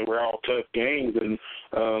any. They were all tough games, and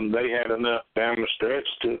they had enough down the stretch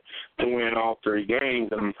to win all 3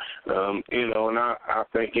 games. And and I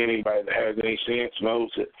think anybody that has any sense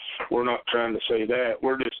knows that we're not trying to say that.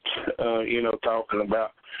 We're just talking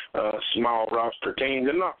about small roster teams,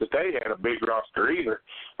 and not that they had a big roster either.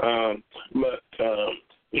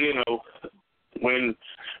 When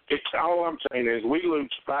it's all I'm saying is we lose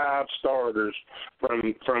 5 starters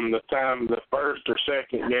from the time the first or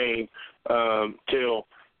second game till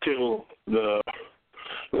the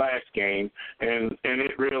last game, and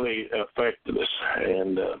it really affected us.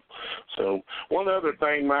 And so one other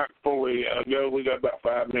thing, Mike, before we go, we got about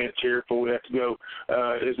 5 minutes here before we have to go,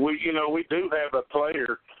 is we do have a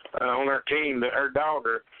player on our team that her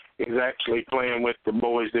daughter is actually playing with the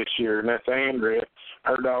boys this year, and that's Andrea.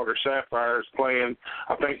 Her daughter Sapphire is playing.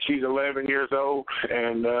 I think she's 11 years old,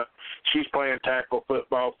 and she's playing tackle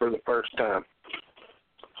football for the first time.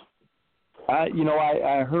 I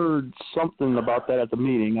heard something about that at the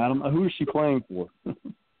meeting. I don't know, who is she playing for?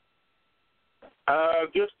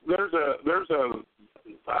 Just there's a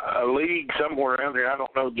league somewhere around here. I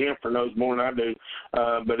don't know. Jennifer knows more than I do,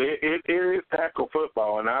 but it is tackle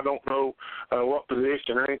football, and I don't know what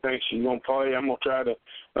position or anything she's gonna play. I'm gonna try to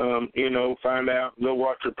find out, go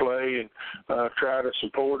watch her play, and try to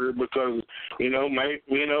support her because maybe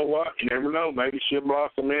you never know. Maybe she'll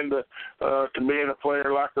blossom into to being a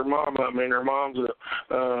player like her mom. I mean, her mom's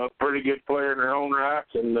a pretty good player in her own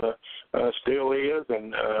rights, and still is,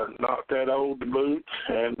 and not that old to boot,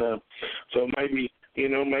 and so maybe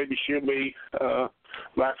she'll be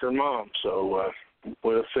like her mom. So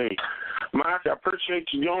we'll see. Mike, I appreciate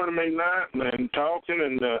you joining me tonight and talking,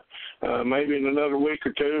 and maybe in another week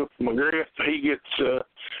or two, if McGriff, he gets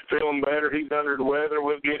feeling better, he's under the weather,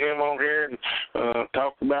 we'll get him on here and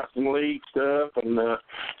talk about some league stuff and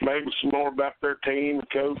maybe some more about their team and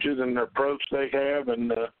coaches and the approach they have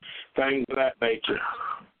and things of that nature.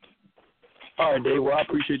 All right, Dave. Well, I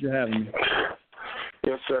appreciate you having me.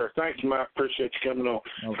 Yes, sir. Thanks, Mike. Appreciate you coming on.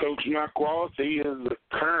 Okay. Coach Mike Wallace, he is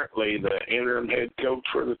currently the interim head coach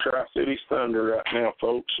for the Tri-Cities Thunder right now,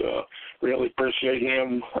 folks. Really appreciate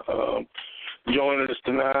him joining us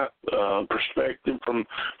tonight. Perspective from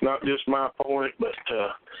not just my point, but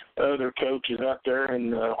other coaches out there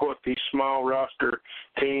and what these small roster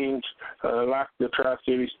teams like the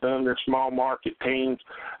Tri-Cities Thunder, small market teams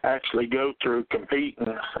actually go through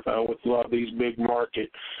competing with a lot of these big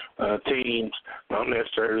market teams, not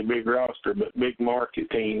necessarily big roster, but big market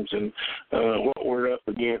teams, and what we're up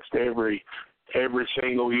against every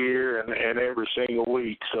single year and every single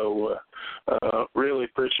week. So really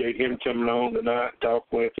appreciate him coming on tonight and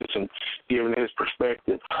talking with us and giving his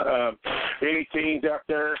perspective. Any teams out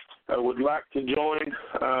there would like to join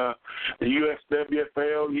the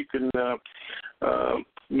USWFL, you can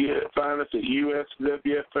find us at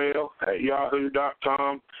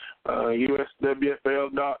uswfl@yahoo.com,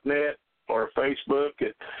 uswfl.net, or Facebook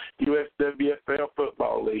at USWFL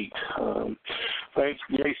Football League. Thanks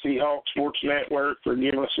to JC Hawk Sports Network for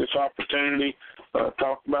giving us this opportunity to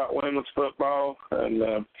talk about women's football,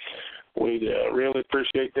 and we really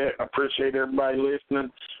appreciate that. I appreciate everybody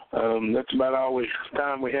listening. That's about all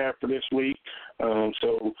time we have for this week.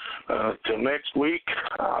 So till next week,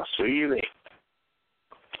 I'll see you then.